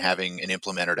System, and having an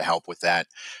implementer to help with that.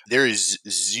 There is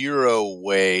zero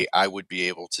way I would be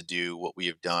able to do what we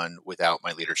have done without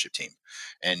my leadership team.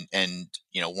 And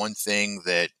one thing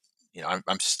that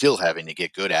I'm still having to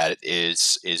get good at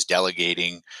is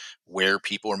delegating where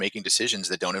people are making decisions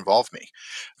that don't involve me.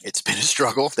 It's been a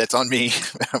struggle. That's on me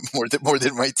more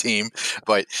than my team.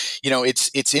 But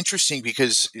it's interesting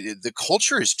because the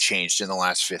culture has changed in the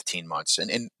last 15 months,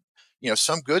 and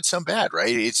some good, some bad,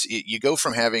 right? You go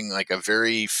from having like a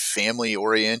very family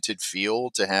oriented feel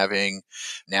to having,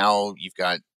 now you've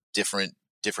got different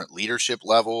different leadership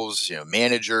levels,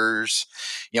 managers,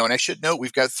 and I should note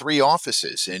we've got 3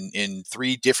 offices in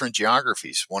 3 different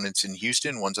geographies. One is in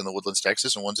Houston, one's in the Woodlands,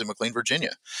 Texas, and one's in McLean,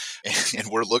 Virginia. And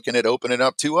we're looking at opening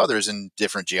up 2 others in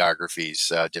different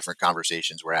geographies, different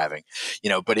conversations we're having,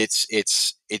 but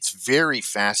it's very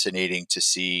fascinating to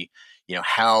see,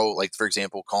 how, like, for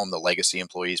example, call them the legacy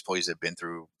employees that have been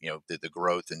through, the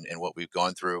growth and what we've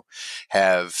gone through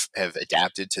have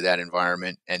adapted to that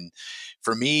environment. And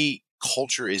for me,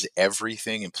 culture is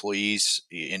everything. Employees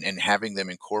and having them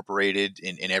incorporated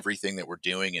in everything that we're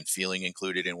doing and feeling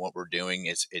included in what we're doing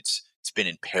it's been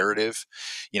imperative,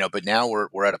 but now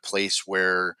we're at a place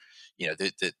where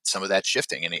that some of that's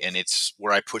shifting, and it's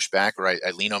where I push back, or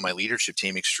I lean on my leadership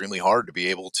team extremely hard to be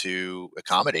able to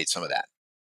accommodate some of that.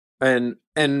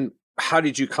 And how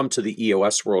did you come to the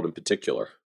EOS world in particular?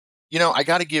 I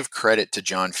got to give credit to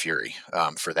John Fury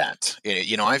for that.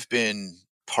 I've been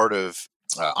part of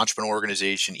Entrepreneur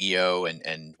Organization, EO,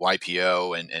 and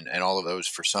YPO, and all of those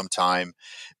for some time.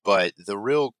 But the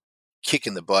real kick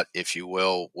in the butt, if you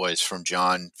will, was from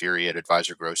John Fury at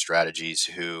Advisor Growth Strategies,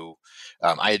 who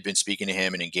I had been speaking to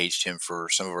him and engaged him for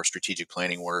some of our strategic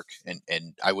planning work.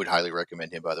 And I would highly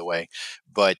recommend him, by the way.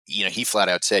 But, he flat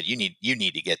out said, you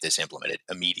need to get this implemented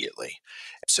immediately.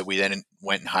 So we then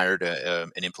went and hired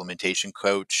an implementation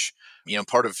coach.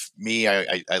 Part of me,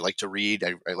 I like to read.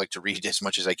 I like to read as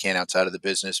much as I can outside of the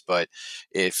business. But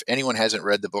if anyone hasn't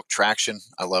read the book Traction,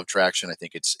 I love Traction. I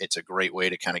think it's a great way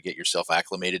to kind of get yourself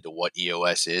acclimated to what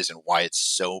EOS is and why it's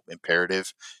so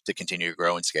imperative to continue to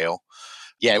grow and scale.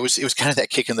 Yeah, it was kind of that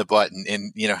kick in the butt,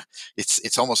 and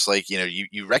it's almost like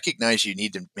you recognize you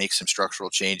need to make some structural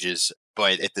changes,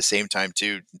 but at the same time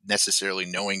too, necessarily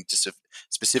knowing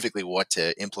specifically what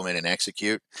to implement and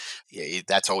execute. Yeah,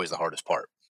 that's always the hardest part.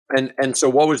 And so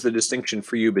what was the distinction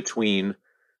for you between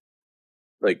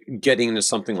like getting into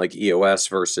something like EOS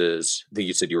versus, I think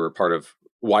you said you were part of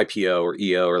YPO or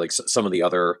EO or like some of the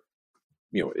other,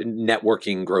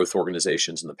 networking growth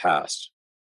organizations in the past?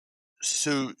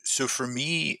 So for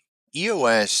me,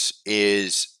 EOS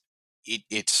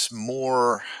it's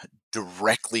more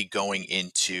directly going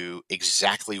into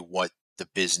exactly what the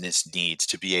business needs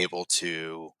to be able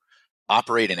to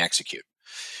operate and execute.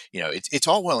 It's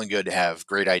all well and good to have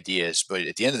great ideas, but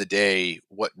at the end of the day,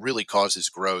 what really causes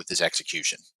growth is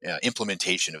execution,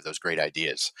 implementation of those great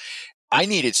ideas. I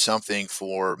needed something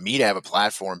for me to have a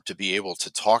platform to be able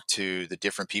to talk to the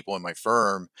different people in my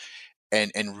firm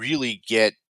and really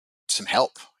get some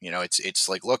help. It's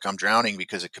like, look, I'm drowning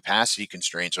because of capacity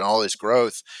constraints and all this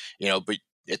growth, but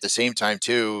at the same time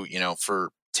too,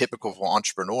 for typical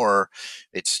entrepreneur,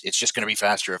 it's just going to be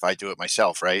faster if I do it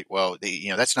myself, right? Well,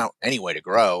 that's not any way to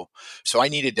grow. So I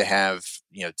needed to have,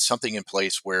 something in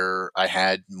place where I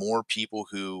had more people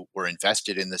who were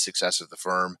invested in the success of the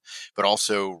firm, but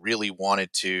also really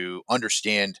wanted to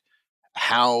understand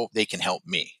how they can help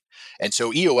me. And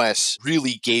so EOS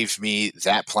really gave me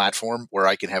that platform where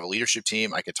I can have a leadership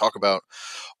team. I can talk about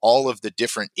all of the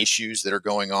different issues that are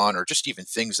going on, or just even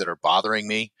things that are bothering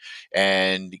me,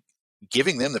 and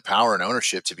giving them the power and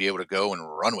ownership to be able to go and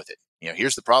run with it.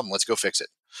 Here's the problem. Let's go fix it.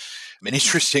 I mean,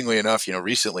 interestingly enough,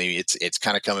 recently it's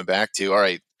kind of coming back to, all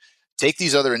right, take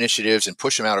these other initiatives and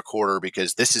push them out a quarter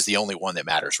because this is the only one that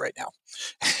matters right now.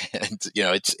 And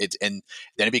and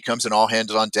then it becomes an all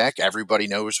hands on deck. Everybody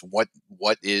knows what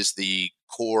is the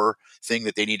core thing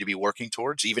that they need to be working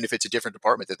towards. Even if it's a different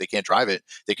department that they can't drive it,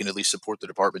 they can at least support the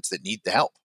departments that need the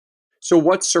help. So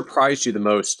what surprised you the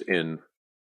most in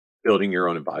building your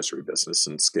own advisory business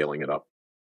and scaling it up?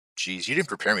 Geez, you didn't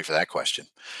prepare me for that question.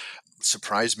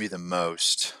 Surprised me the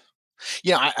most.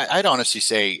 Yeah, I'd honestly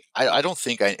say I don't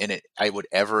think I would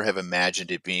ever have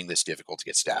imagined it being this difficult to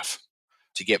get staff,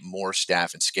 to get more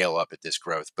staff and scale up at this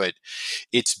growth. But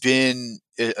it's been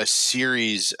a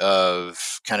series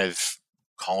of kind of,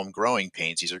 call them growing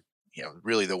pains. These are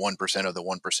really the 1% of the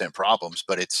 1% problems,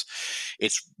 but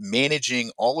it's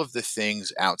managing all of the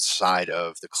things outside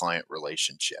of the client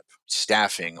relationship: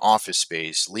 staffing, office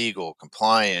space, legal,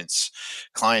 compliance,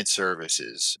 client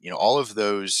services. All of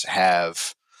those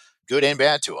have good and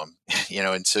bad to them,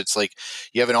 and so it's like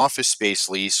you have an office space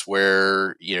lease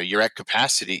where, you're at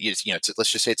capacity,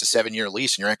 let's just say it's a 7-year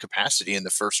lease and you're at capacity in the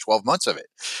first 12 months of it.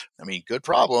 I mean, good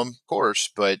problem, of course,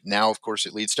 but now of course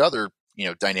it leads to other,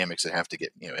 dynamics that have to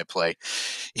get, at play.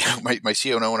 My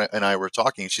COO and I were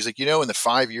talking, she's like, in the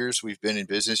 5 years we've been in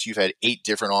business, you've had 8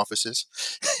 different offices.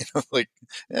 I'm like,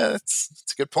 yeah, that's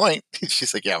a good point.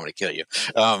 She's like, yeah, I'm going to kill you.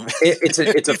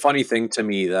 It's a funny thing to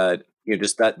me that,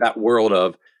 just that world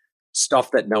of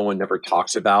stuff that no one ever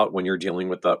talks about when you're dealing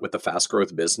with the fast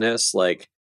growth business. Like,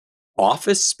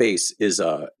 Office space is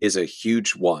a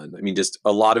huge one. I mean, just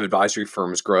a lot of advisory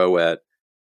firms grow at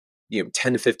 10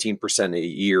 to 15% a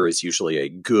year is usually a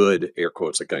good, air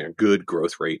quotes, like a good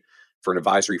growth rate for an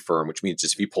advisory firm, which means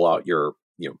just if you pull out your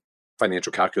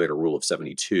financial calculator rule of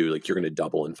 72, like you're going to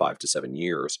double in 5 to 7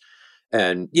 years.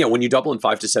 And when you double in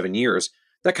 5 to 7 years,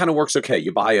 that kind of works okay.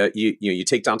 You buy you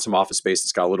take down some office space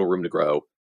that's got a little room to grow.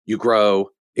 You grow,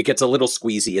 it gets a little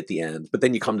squeezy at the end, but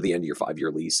then you come to the end of your 5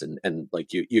 year lease and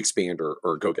like you expand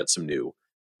or go get some new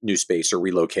space or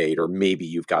relocate, or maybe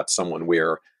you've got someone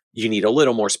where you need a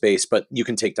little more space, but you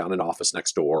can take down an office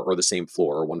next door or the same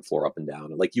floor or one floor up and down.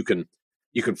 And like you can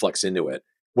flex into it.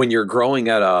 When you're growing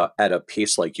at a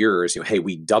pace like yours, hey,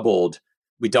 we doubled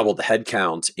the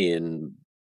headcount in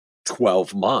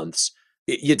 12 months.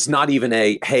 It's not even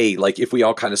hey, like if we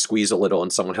all kind of squeeze a little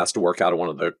and someone has to work out of one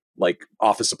of the like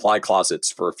office supply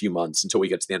closets for a few months until we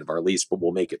get to the end of our lease, but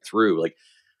we'll make it through. Like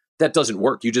that doesn't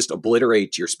work. You just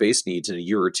obliterate your space needs in a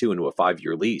year or two into a 5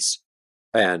 year lease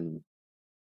and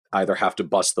either have to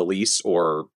bust the lease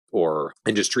or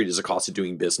and just treat it as a cost of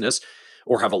doing business,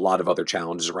 or have a lot of other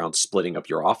challenges around splitting up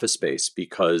your office space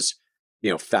because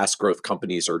fast growth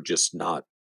companies are just not,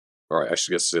 or I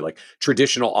should say like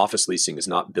traditional office leasing is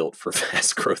not built for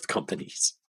fast growth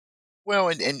companies. Well,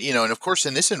 and of course,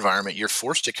 in this environment, you're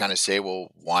forced to kind of say, well,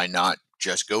 why not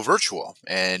just go virtual?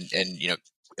 And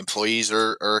employees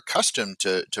are accustomed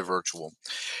to virtual.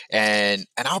 And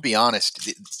I'll be honest,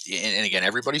 and again,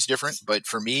 everybody's different, but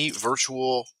for me,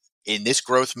 virtual in this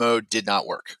growth mode did not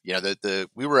work.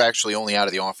 We were actually only out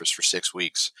of the office for 6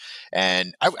 weeks,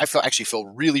 and I actually felt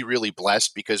really, really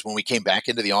blessed because when we came back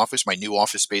into the office, my new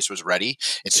office space was ready,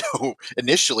 and so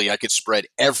initially I could spread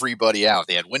everybody out.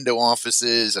 They had window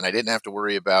offices, and I didn't have to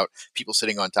worry about people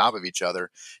sitting on top of each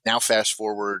other. Now, fast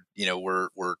forward,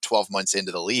 we're 12 months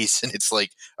into the lease, and it's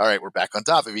like, all right, we're back on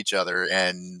top of each other,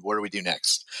 and what do we do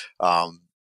next?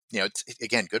 It's,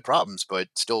 again, good problems, but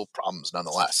still problems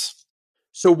nonetheless.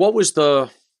 So what was the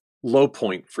low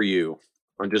point for you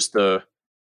on just the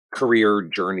career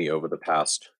journey over the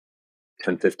past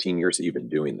 10, 15 years that you've been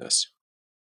doing this?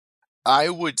 I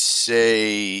would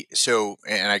say so,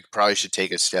 and I probably should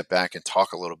take a step back and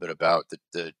talk a little bit about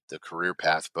the career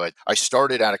path. But I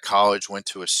started out of college, went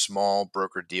to a small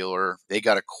broker dealer. They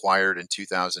got acquired in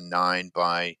 2009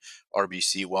 by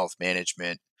RBC Wealth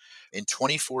Management. In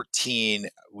 2014,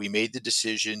 we made the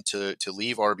decision to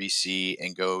leave RBC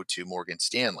and go to Morgan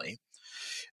Stanley,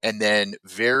 and then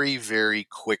very, very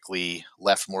quickly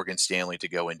left Morgan Stanley to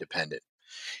go independent.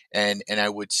 And I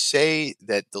would say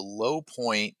that the low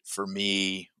point for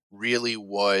me really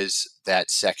was that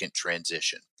second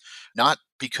transition. Not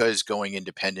because going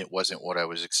independent wasn't what I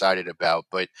was excited about,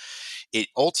 but it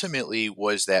ultimately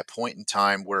was that point in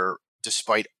time where,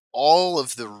 despite all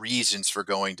of the reasons for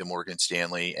going to Morgan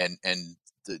Stanley and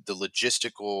the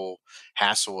logistical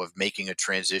hassle of making a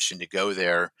transition to go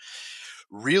there,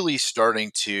 really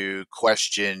starting to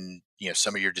question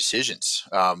some of your decisions.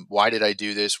 Why did I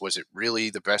do this? Was it really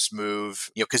the best move?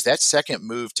 Because that second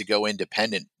move to go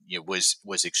independent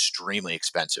was extremely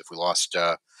expensive. We lost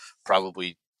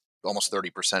probably almost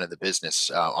 30% of the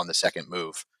business on the second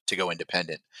move to go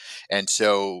independent. And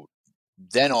so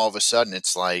then all of a sudden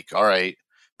it's like, all right,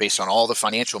 based on all the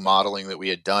financial modeling that we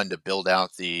had done to build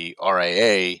out the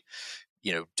RIA,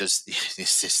 is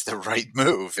this the right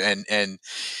move? And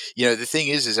the thing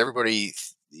is everybody,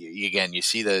 again, you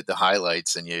see the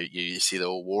highlights and you see the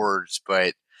awards,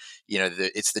 but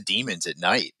it's the demons at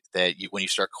night that when you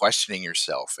start questioning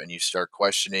yourself and you start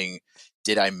questioning,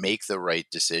 did I make the right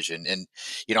decision? And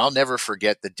I'll never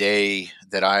forget the day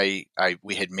that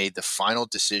we had made the final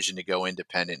decision to go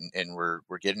independent, and we're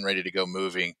getting ready to go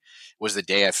moving. Was the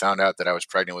day I found out that I was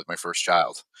pregnant with my first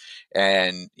child,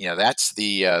 and that's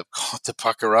the the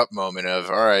pucker up moment of,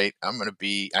 all right,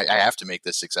 I have to make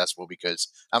this successful because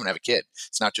I'm gonna have a kid.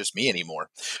 It's not just me anymore.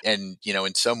 And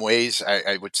in some ways,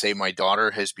 I would say my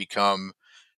daughter has become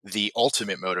the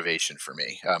ultimate motivation for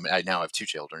me. I now have 2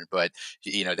 children, but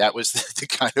that was the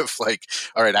kind of like,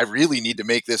 all right, I really need to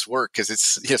make this work because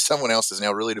it's someone else is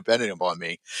now really dependent upon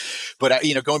me. But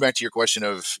going back to your question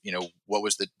of what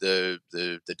was the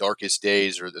darkest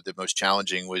days or the most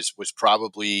challenging was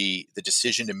probably the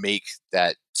decision to make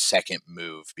that second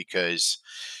move, because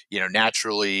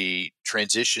naturally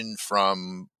transition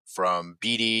from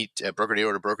BD to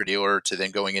broker dealer to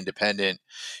then going independent.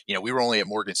 We were only at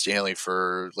Morgan Stanley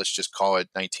for, let's just call it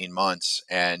 19 months.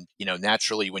 And,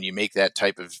 naturally when you make that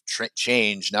type of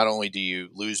change, not only do you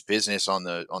lose business on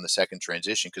the second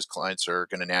transition, because clients are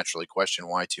going to naturally question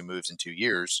why 2 moves in 2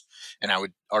 years. And I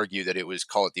would argue that it was,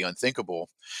 call it the unthinkable,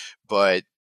 but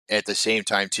at the same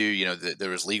time too, there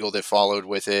was legal that followed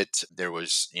with it. There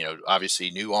was, obviously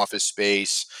new office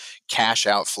space, cash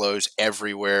outflows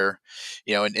everywhere,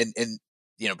 and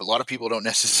but a lot of people don't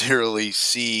necessarily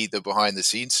see the behind the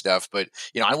scenes stuff. But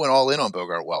I went all in on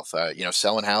Bogart Wealth.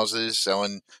 Selling houses,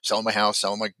 selling my house,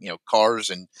 selling my cars,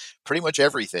 and pretty much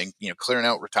everything. Clearing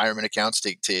out retirement accounts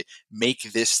to make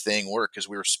this thing work, because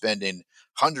we were spending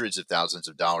hundreds of thousands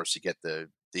of dollars to get the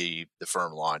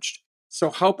firm launched. So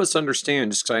help us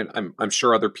understand, just because I'm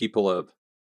sure other people have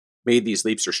made these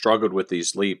leaps or struggled with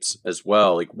these leaps as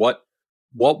well. Like what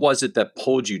was it that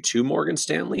pulled you to Morgan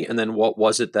Stanley, and then what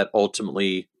was it that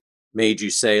ultimately made you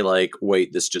say, like,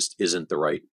 wait, this just isn't the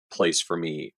right place for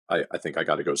me? I think I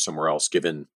got to go somewhere else,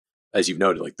 given, as you've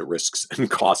noted, like the risks and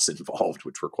costs involved,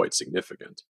 which were quite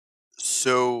significant.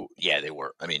 So yeah, they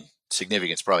were. I mean,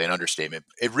 significant is probably an understatement.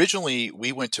 Originally,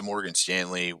 we went to Morgan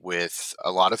Stanley with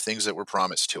a lot of things that were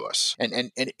promised to us,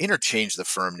 and interchange the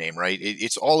firm name, right?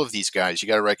 It's all of these guys. You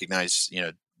got to recognize,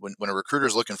 when a recruiter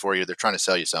is looking for you, they're trying to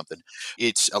sell you something.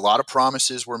 It's a lot of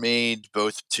promises were made,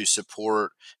 both to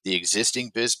support the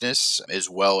existing business as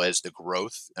well as the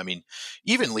growth. I mean,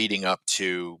 even leading up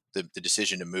to the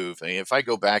decision to move. I mean, if I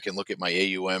go back and look at my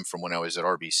AUM from when I was at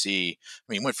RBC, I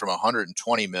mean, went from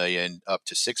 120 million up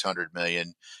to 600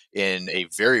 million in a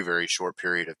very, very short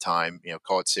period of time,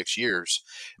 call it 6 years.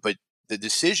 But the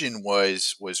decision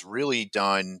was really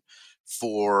done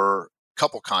for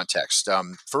couple contexts.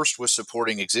 First was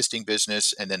supporting existing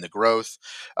business, and then the growth.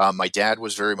 My dad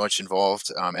was very much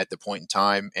involved at the point in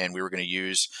time, and we were going to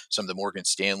use some of the Morgan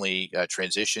Stanley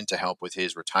transition to help with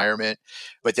his retirement.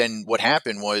 But then what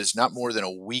happened was, not more than a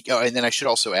week. Oh, and then I should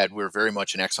also add, we were very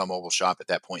much an ExxonMobil shop at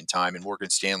that point in time, and Morgan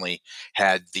Stanley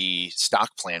had the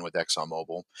stock plan with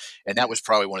ExxonMobil, and that was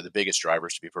probably one of the biggest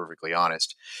drivers, to be perfectly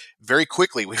honest. Very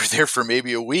quickly, we were there for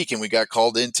maybe a week, and we got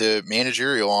called into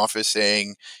managerial office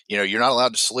saying, you're not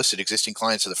allowed to solicit existing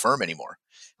clients of the firm anymore.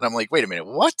 And I'm like, wait a minute,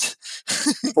 what?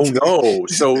 Oh no.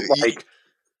 So like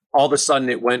all of a sudden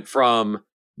it went from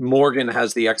Morgan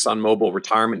has the ExxonMobil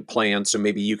retirement plan, so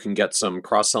maybe you can get some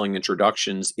cross-selling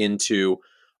introductions, into,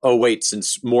 oh wait,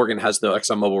 since Morgan has the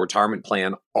ExxonMobil retirement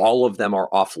plan, all of them are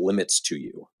off limits to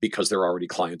you because they're already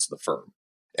clients of the firm.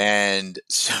 And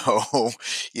so,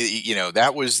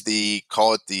 that was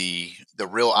call it the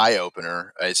real eye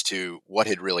opener as to what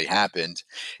had really happened.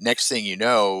 Next thing you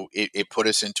know, it put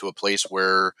us into a place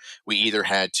where we either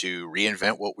had to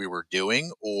reinvent what we were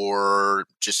doing, or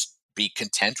just be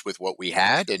content with what we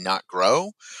had and not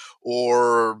grow,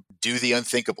 or do the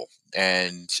unthinkable.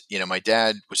 And, my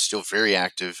dad was still very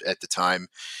active at the time.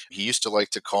 He used to like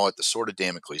to call it the sword of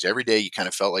Damocles. Every day you kind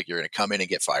of felt like you're going to come in and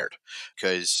get fired,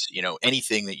 because,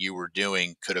 anything that you were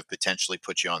doing could have potentially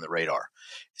put you on the radar.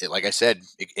 Like I said,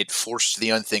 it forced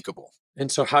the unthinkable.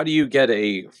 And so how do you get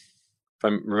if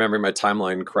I'm remembering my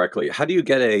timeline correctly, how do you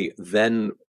get a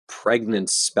then pregnant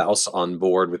spouse on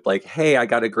board with, like, hey, I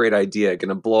got a great idea, going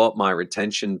to blow up my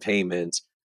retention payment,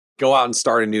 go out and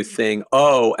start a new thing.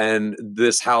 Oh, and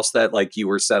this house that like you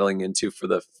were settling into for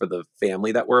the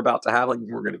family that we're about to have, like,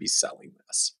 we're going to be selling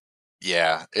this.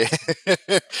 Yeah,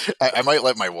 I might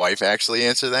let my wife actually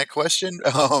answer that question.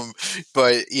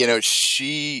 But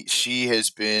she has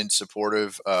been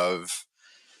supportive of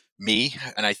me,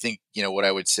 and I think what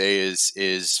I would say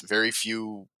is very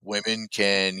few women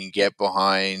can get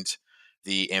behind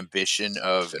the ambition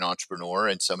of an entrepreneur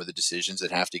and some of the decisions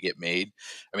that have to get made.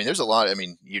 I mean, there's a lot. I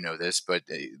mean, this, but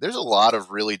there's a lot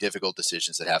of really difficult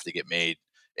decisions that have to get made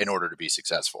in order to be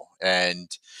successful, and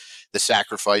the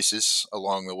sacrifices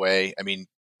along the way. I mean,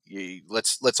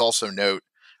 let's also note,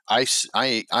 I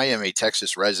am a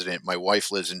Texas resident. My wife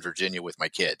lives in Virginia with my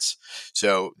kids.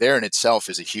 So there in itself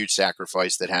is a huge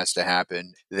sacrifice that has to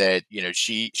happen. That,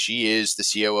 she is the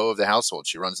COO of the household.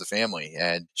 She runs the family,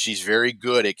 and she's very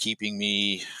good at keeping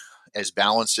me as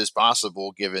balanced as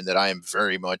possible, given that I am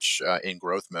very much in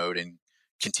growth mode and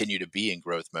continue to be in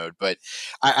growth mode. But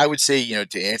I would say,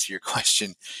 to answer your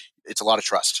question, it's a lot of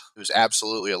trust. There's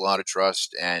absolutely a lot of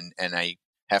trust, and I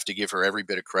have to give her every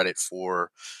bit of credit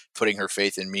for putting her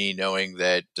faith in me, knowing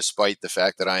that despite the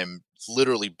fact that I'm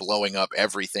literally blowing up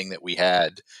everything that we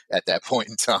had at that point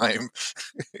in time,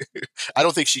 I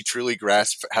don't think she truly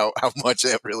grasped how much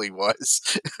that really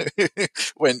was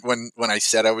when I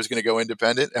said I was going to go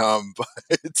independent.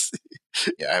 But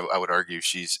yeah, I would argue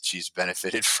she's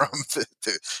benefited from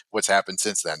what's happened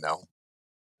since then, though.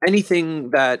 Anything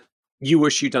that you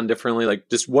wish you'd done differently? Like,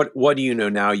 just what do you know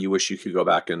now you wish you could go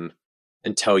back and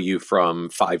tell you from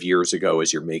 5 years ago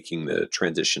as you're making the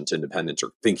transition to independence,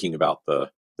 or thinking about the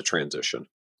transition?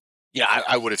 Yeah,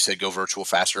 I would have said go virtual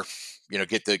faster.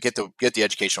 Get the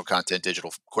educational content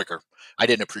digital quicker. I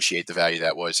didn't appreciate the value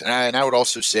that was, and I would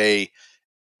also say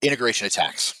integration of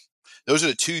tax. Those are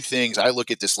the two things I look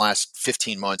at this last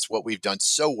 15 months, what we've done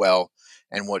so well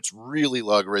and what's really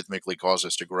logarithmically caused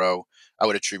us to grow. I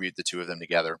would attribute the two of them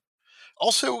together.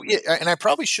 Also, yeah, and I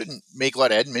probably shouldn't make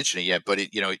light. I hadn't mentioned it yet, but in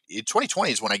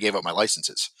 2020 is when I gave up my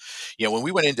licenses. When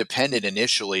we went independent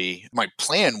initially, my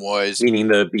plan was, Meaning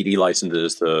the BD license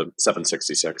is the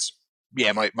 766.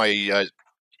 yeah, my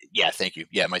yeah, thank you.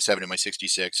 Yeah, my 7 and my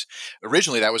 66.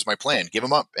 Originally, that was my plan. Give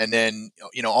them up, and then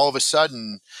all of a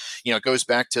sudden, it goes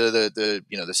back to the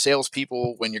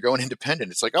salespeople when you're going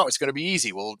independent. It's like, oh, it's going to be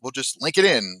easy. We'll just link it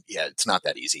in. Yeah, it's not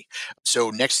that easy. So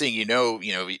next thing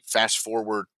fast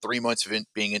forward 3 months of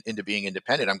being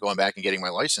independent, I'm going back and getting my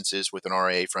licenses with an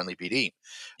RIA friendly BD.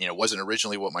 It wasn't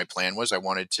originally what my plan was. I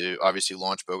wanted to obviously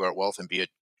launch Bogart Wealth and be a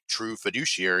true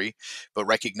fiduciary, but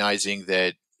recognizing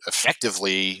that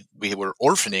effectively we were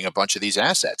orphaning a bunch of these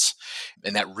assets,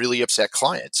 and that really upset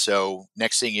clients. So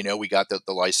next thing you know, we got the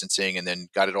licensing and then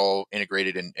got it all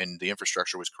integrated, and the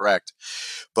infrastructure was correct.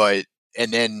 But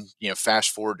and then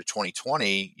fast forward to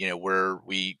 2020, where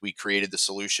we created the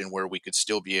solution where we could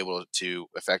still be able to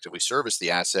effectively service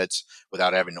the assets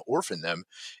without having to orphan them,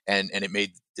 and it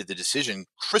made the decision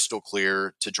crystal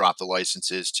clear to drop the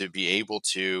licenses to be able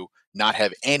to not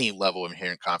have any level of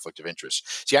inherent conflict of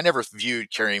interest. See, I never viewed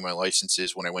carrying my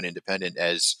licenses when I went independent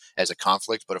as a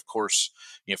conflict, but of course,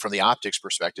 from the optics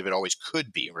perspective, it always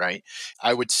could be, right?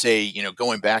 I would say,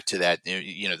 going back to that,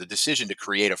 the decision to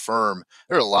create a firm,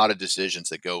 there are a lot of decisions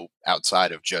that go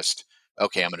outside of just,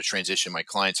 okay, I'm going to transition my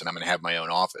clients and I'm going to have my own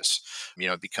office.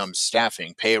 It becomes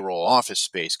staffing, payroll, office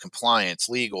space, compliance,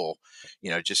 legal,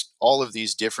 just all of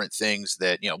these different things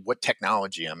that, what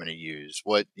technology I'm going to use,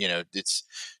 it's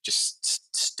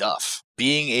just stuff.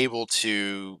 Being able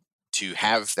to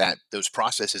have those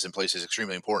processes in place is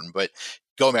extremely important. But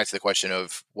going back to the question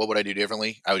of what would I do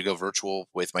differently, I would go virtual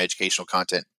with my educational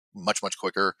content much, much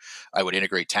quicker. I would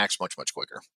integrate tax much, much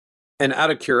quicker. And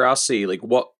out of curiosity, like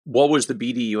what was the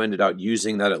BD you ended up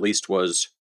using that at least was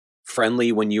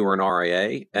friendly when you were an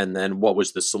RIA? And then what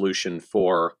was the solution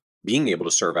for being able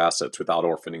to serve assets without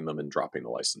orphaning them and dropping the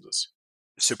licenses?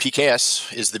 So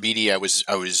PKS is the BD I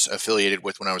was affiliated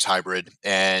with when I was hybrid,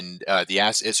 and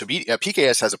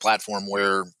PKS has a platform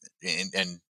where,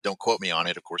 and don't quote me on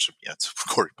it, of course, it's a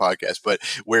recorded podcast, but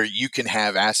where you can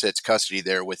have assets custody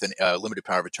there with a limited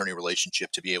power of attorney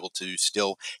relationship to be able to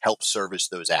still help service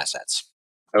those assets.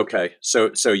 Okay, so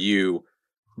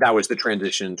that was the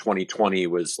transition in 2020,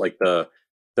 was like the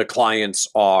clients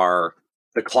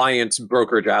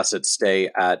brokerage assets stay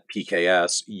at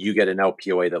PKS. You get an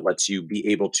LPOA that lets you be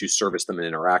able to service them and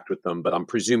interact with them. But I'm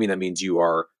presuming that means you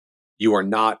are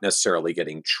not necessarily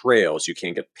getting trails. You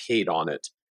can't get paid on it,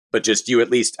 but just at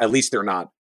least they're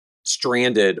not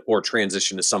stranded or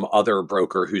transition to some other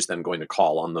broker who's then going to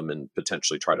call on them and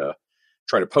potentially try to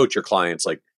poach your clients.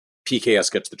 Like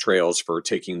PKS gets the trails for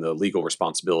taking the legal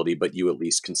responsibility, but you at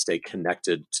least can stay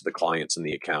connected to the clients and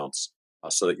the accounts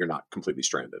so that you're not completely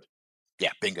stranded.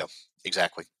 Yeah, bingo.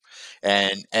 Exactly.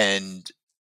 And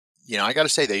I got to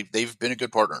say they've been a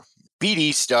good partner.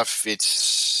 BD stuff,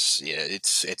 it's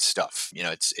stuff.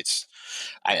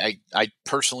 I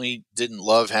personally didn't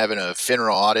love having a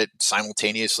FINRA audit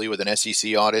simultaneously with an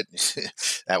SEC audit.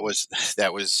 that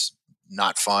was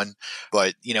not fun.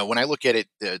 But when I look at it,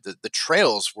 the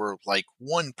trails were like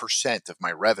 1% of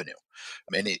my revenue,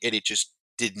 and it just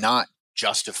did not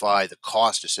justify the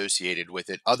cost associated with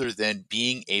it other than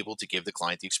being able to give the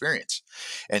client the experience.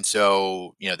 And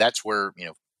so, that's where,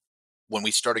 when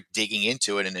we started digging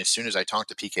into it, and as soon as I talked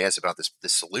to PKS about this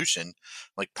solution, I'm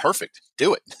like, perfect,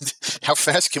 do it. How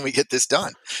fast can we get this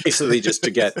done? Basically just to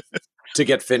get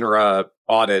FINRA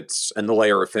audits and the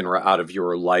layer of FINRA out of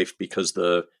your life, because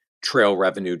the trail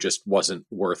revenue just wasn't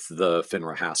worth the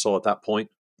FINRA hassle at that point.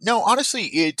 No,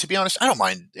 honestly, to be honest, I don't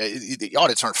mind. The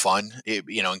audits aren't fun.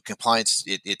 In compliance,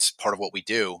 it's part of what we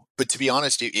do. But to be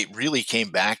honest, it really came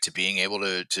back to being able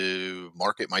to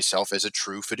market myself as a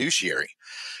true fiduciary.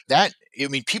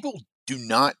 People do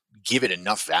not give it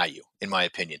enough value, in my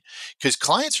opinion, because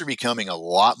clients are becoming a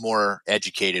lot more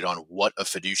educated on what a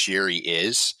fiduciary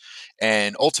is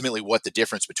and ultimately what the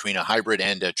difference between a hybrid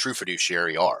and a true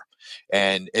fiduciary are.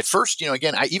 And at first,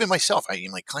 again, even myself,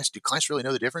 I'm like, do clients really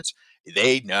know the difference?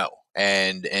 They know.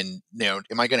 And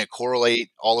am I going to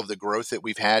correlate all of the growth that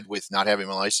we've had with not having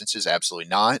my licenses? Absolutely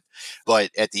not.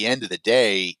 But at the end of the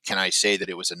day, can I say that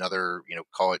it was another,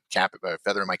 call it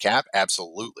feather in my cap?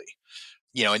 Absolutely.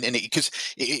 And because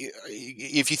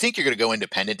if you think you're going to go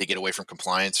independent to get away from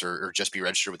compliance, or just be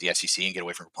registered with the SEC and get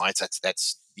away from compliance,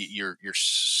 you're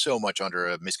so much under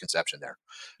a misconception there.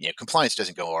 Compliance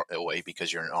doesn't go away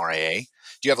because you're an RIA. Do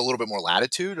you have a little bit more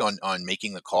latitude on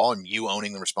making the call and you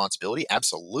owning the responsibility?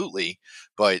 Absolutely,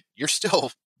 but you're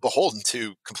still beholden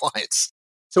to compliance.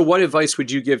 So what advice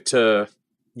would you give to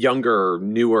younger,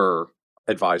 newer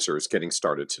advisors getting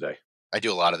started today? I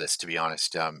do a lot of this, to be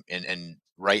honest. And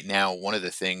right now, one of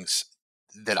the things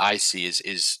that I see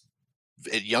is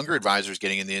younger advisors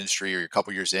getting in the industry, or a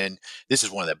couple years in. This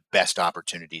is one of the best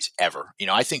opportunities ever.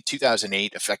 I think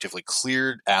 2008 effectively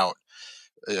cleared out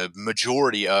a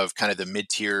majority of kind of the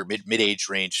mid-tier, mid-age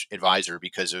range advisor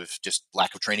because of just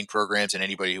lack of training programs, and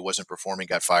anybody who wasn't performing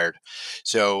got fired.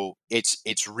 So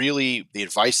it's really, the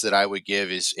advice that I would give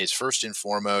is first and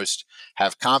foremost,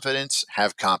 have confidence,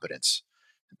 have competence.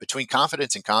 Between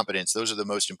confidence and competence, those are the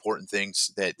most important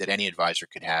things that any advisor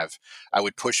could have. I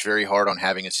would push very hard on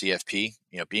having a CFP.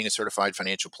 Being a certified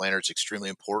financial planner is extremely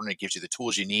important. It gives you the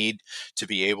tools you need to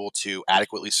be able to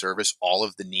adequately service all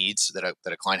of the needs that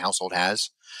a client household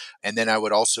has. And then I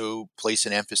would also place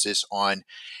an emphasis on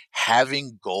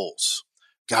having goals.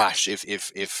 Gosh,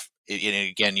 if and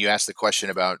again, you asked the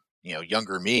question about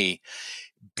younger me,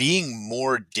 being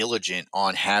more diligent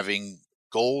on having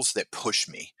goals that push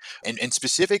me, and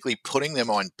specifically putting them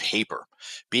on paper,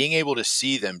 being able to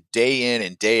see them day in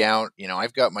and day out.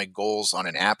 I've got my goals on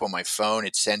an app on my phone.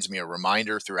 It sends me a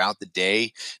reminder throughout the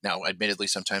day. Now, admittedly,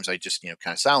 sometimes I just, kind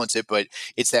of silence it, but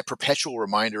it's that perpetual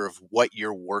reminder of what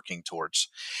you're working towards.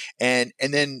 And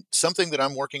then something that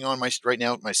I'm working on right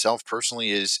now myself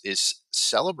personally is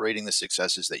celebrating the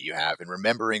successes that you have and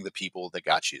remembering the people that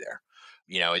got you there.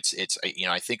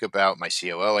 I think about my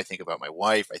COO, I think about my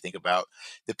wife, I think about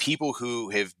the people who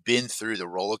have been through the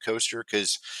roller coaster,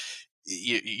 because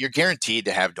you're guaranteed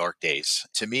to have dark days.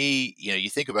 To me, you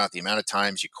think about the amount of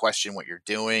times you question what you're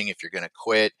doing, if you're going to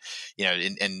quit,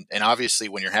 and obviously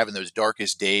when you're having those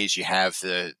darkest days, you have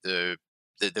that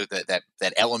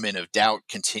element of doubt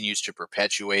continues to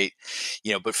perpetuate,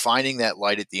 but finding that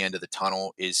light at the end of the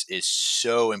tunnel is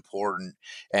so important.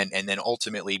 And then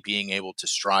ultimately being able to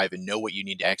strive and know what you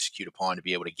need to execute upon to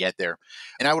be able to get there.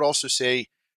 And I would also say,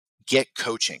 get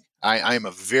coaching. I am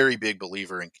a very big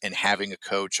believer in having a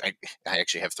coach. I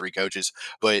actually have 3 coaches,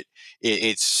 but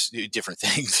it's different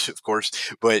things, of course.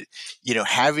 But,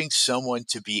 having someone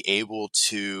to be able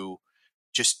to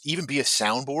just even be a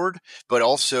soundboard, but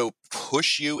also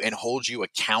push you and hold you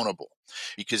accountable.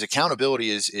 Because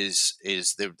accountability is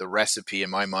the recipe in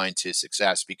my mind to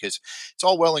success. Because it's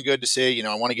all well and good to say,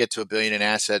 I want to get to $1 billion in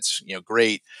assets,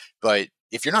 great, but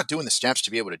if you're not doing the steps to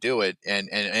be able to do it, and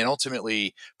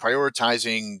ultimately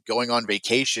prioritizing going on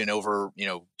vacation over,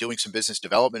 doing some business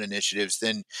development initiatives,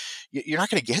 then you're not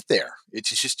going to get there. It's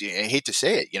just, I hate to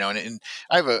say it, and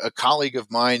I have a colleague of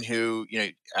mine who,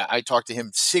 I talked to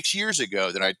him 6 years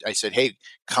ago that I said, hey,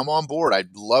 come on board.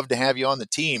 I'd love to have you on the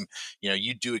team.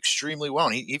 You do extremely well.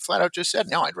 And he flat out just said,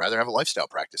 no, I'd rather have a lifestyle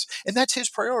practice. And that's his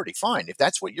priority. Fine. If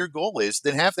that's what your goal is,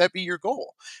 then have that be your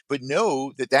goal. But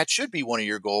know that that should be one of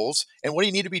your goals. And what do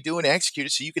you need to be doing to execute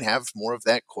it so you can have more of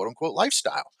that quote unquote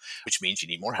lifestyle, which means you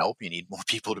need more help. You need more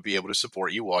people to be able to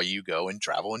support you while you go and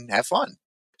travel and have fun.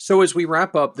 So as we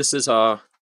wrap up, this is a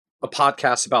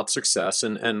podcast about success.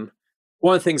 And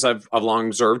one of the things I've long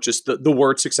observed, just the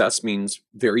word success means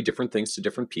very different things to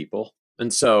different people.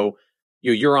 And so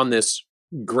you're on this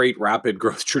great rapid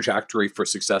growth trajectory for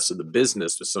success of the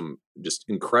business with some just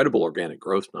incredible organic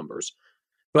growth numbers.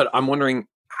 But I'm wondering,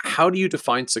 how do you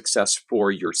define success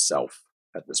for yourself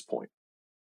at this point?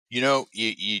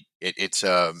 That's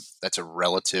a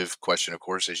relative question, of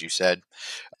course, as you said.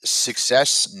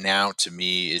 Success now to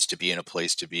me is to be in a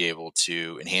place to be able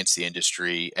to enhance the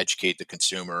industry, educate the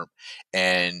consumer,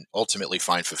 and ultimately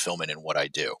find fulfillment in what I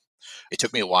do. It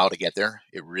took me a while to get there.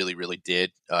 It really, really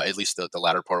did. At least the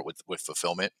latter part with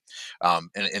fulfillment,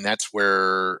 and that's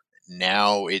where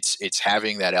now it's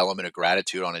having that element of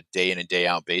gratitude on a day in and day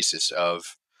out basis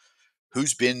of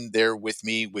who's been there with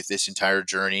me with this entire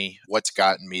journey, what's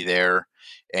gotten me there,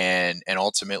 and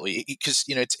ultimately, because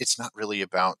it's not really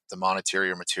about the monetary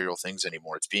or material things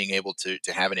anymore. It's being able to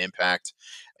have an impact,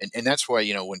 and that's why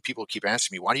when people keep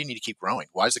asking me, why do you need to keep growing?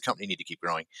 Why does the company need to keep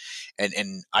growing?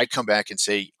 And I come back and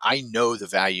say, I know the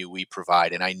value we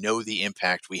provide, and I know the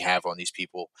impact we have on these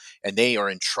people, and they are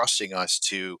entrusting us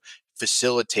to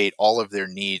facilitate all of their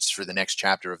needs for the next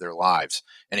chapter of their lives,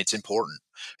 and it's important.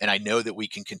 And I know that we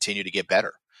can continue to get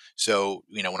better. So,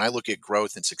 when I look at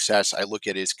growth and success, I look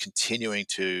at it as continuing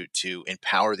to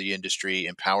empower the industry,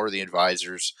 empower the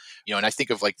advisors. And I think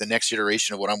of like the next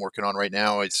iteration of what I'm working on right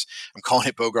now. I'm calling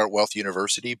it Bogart Wealth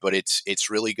University, but it's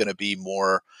really going to be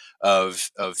more of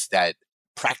that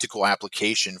practical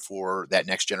application for that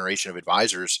next generation of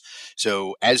advisors.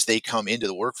 So as they come into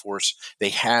the workforce, they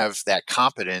have that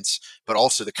competence, but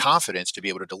also the confidence to be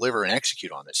able to deliver and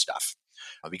execute on this stuff.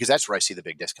 Because that's where I see the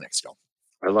big disconnect still.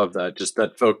 I love that. Just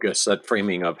that focus, that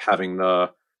framing of have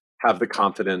the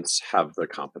confidence, have the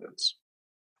competence.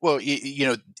 Well,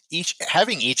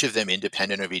 having each of them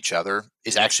independent of each other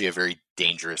is actually a very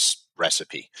dangerous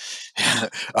recipe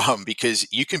because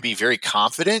you can be very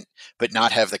confident but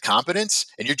not have the competence,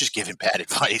 and you're just giving bad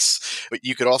advice. But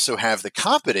you could also have the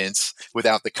competence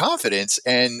without the confidence,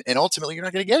 and ultimately you're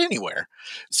not going to get anywhere.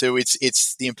 So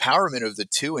it's the empowerment of the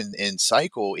two in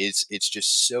cycle it's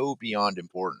just so beyond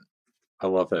important. I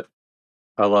love it.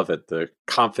 The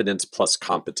confidence plus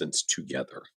competence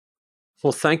together.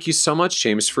 Well, thank you so much,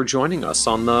 James, for joining us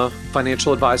on the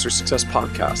Financial Advisor Success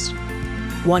Podcast.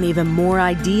 Want even more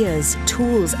ideas,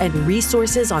 tools, and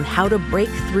resources on how to break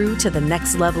through to the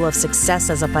next level of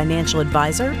success as a financial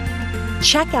advisor?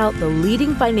 Check out the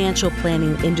leading financial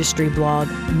planning industry blog,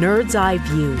 Nerd's Eye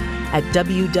View, at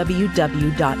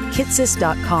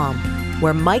www.kitces.com,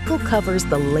 where Michael covers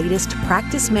the latest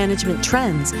practice management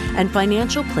trends and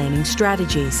financial planning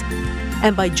strategies.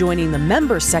 And by joining the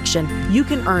members section, you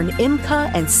can earn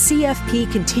IMCA and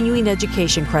CFP continuing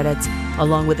education credits,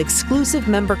 along with exclusive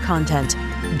member content.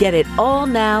 Get it all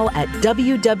now at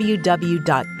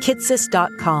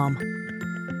www.kitces.com.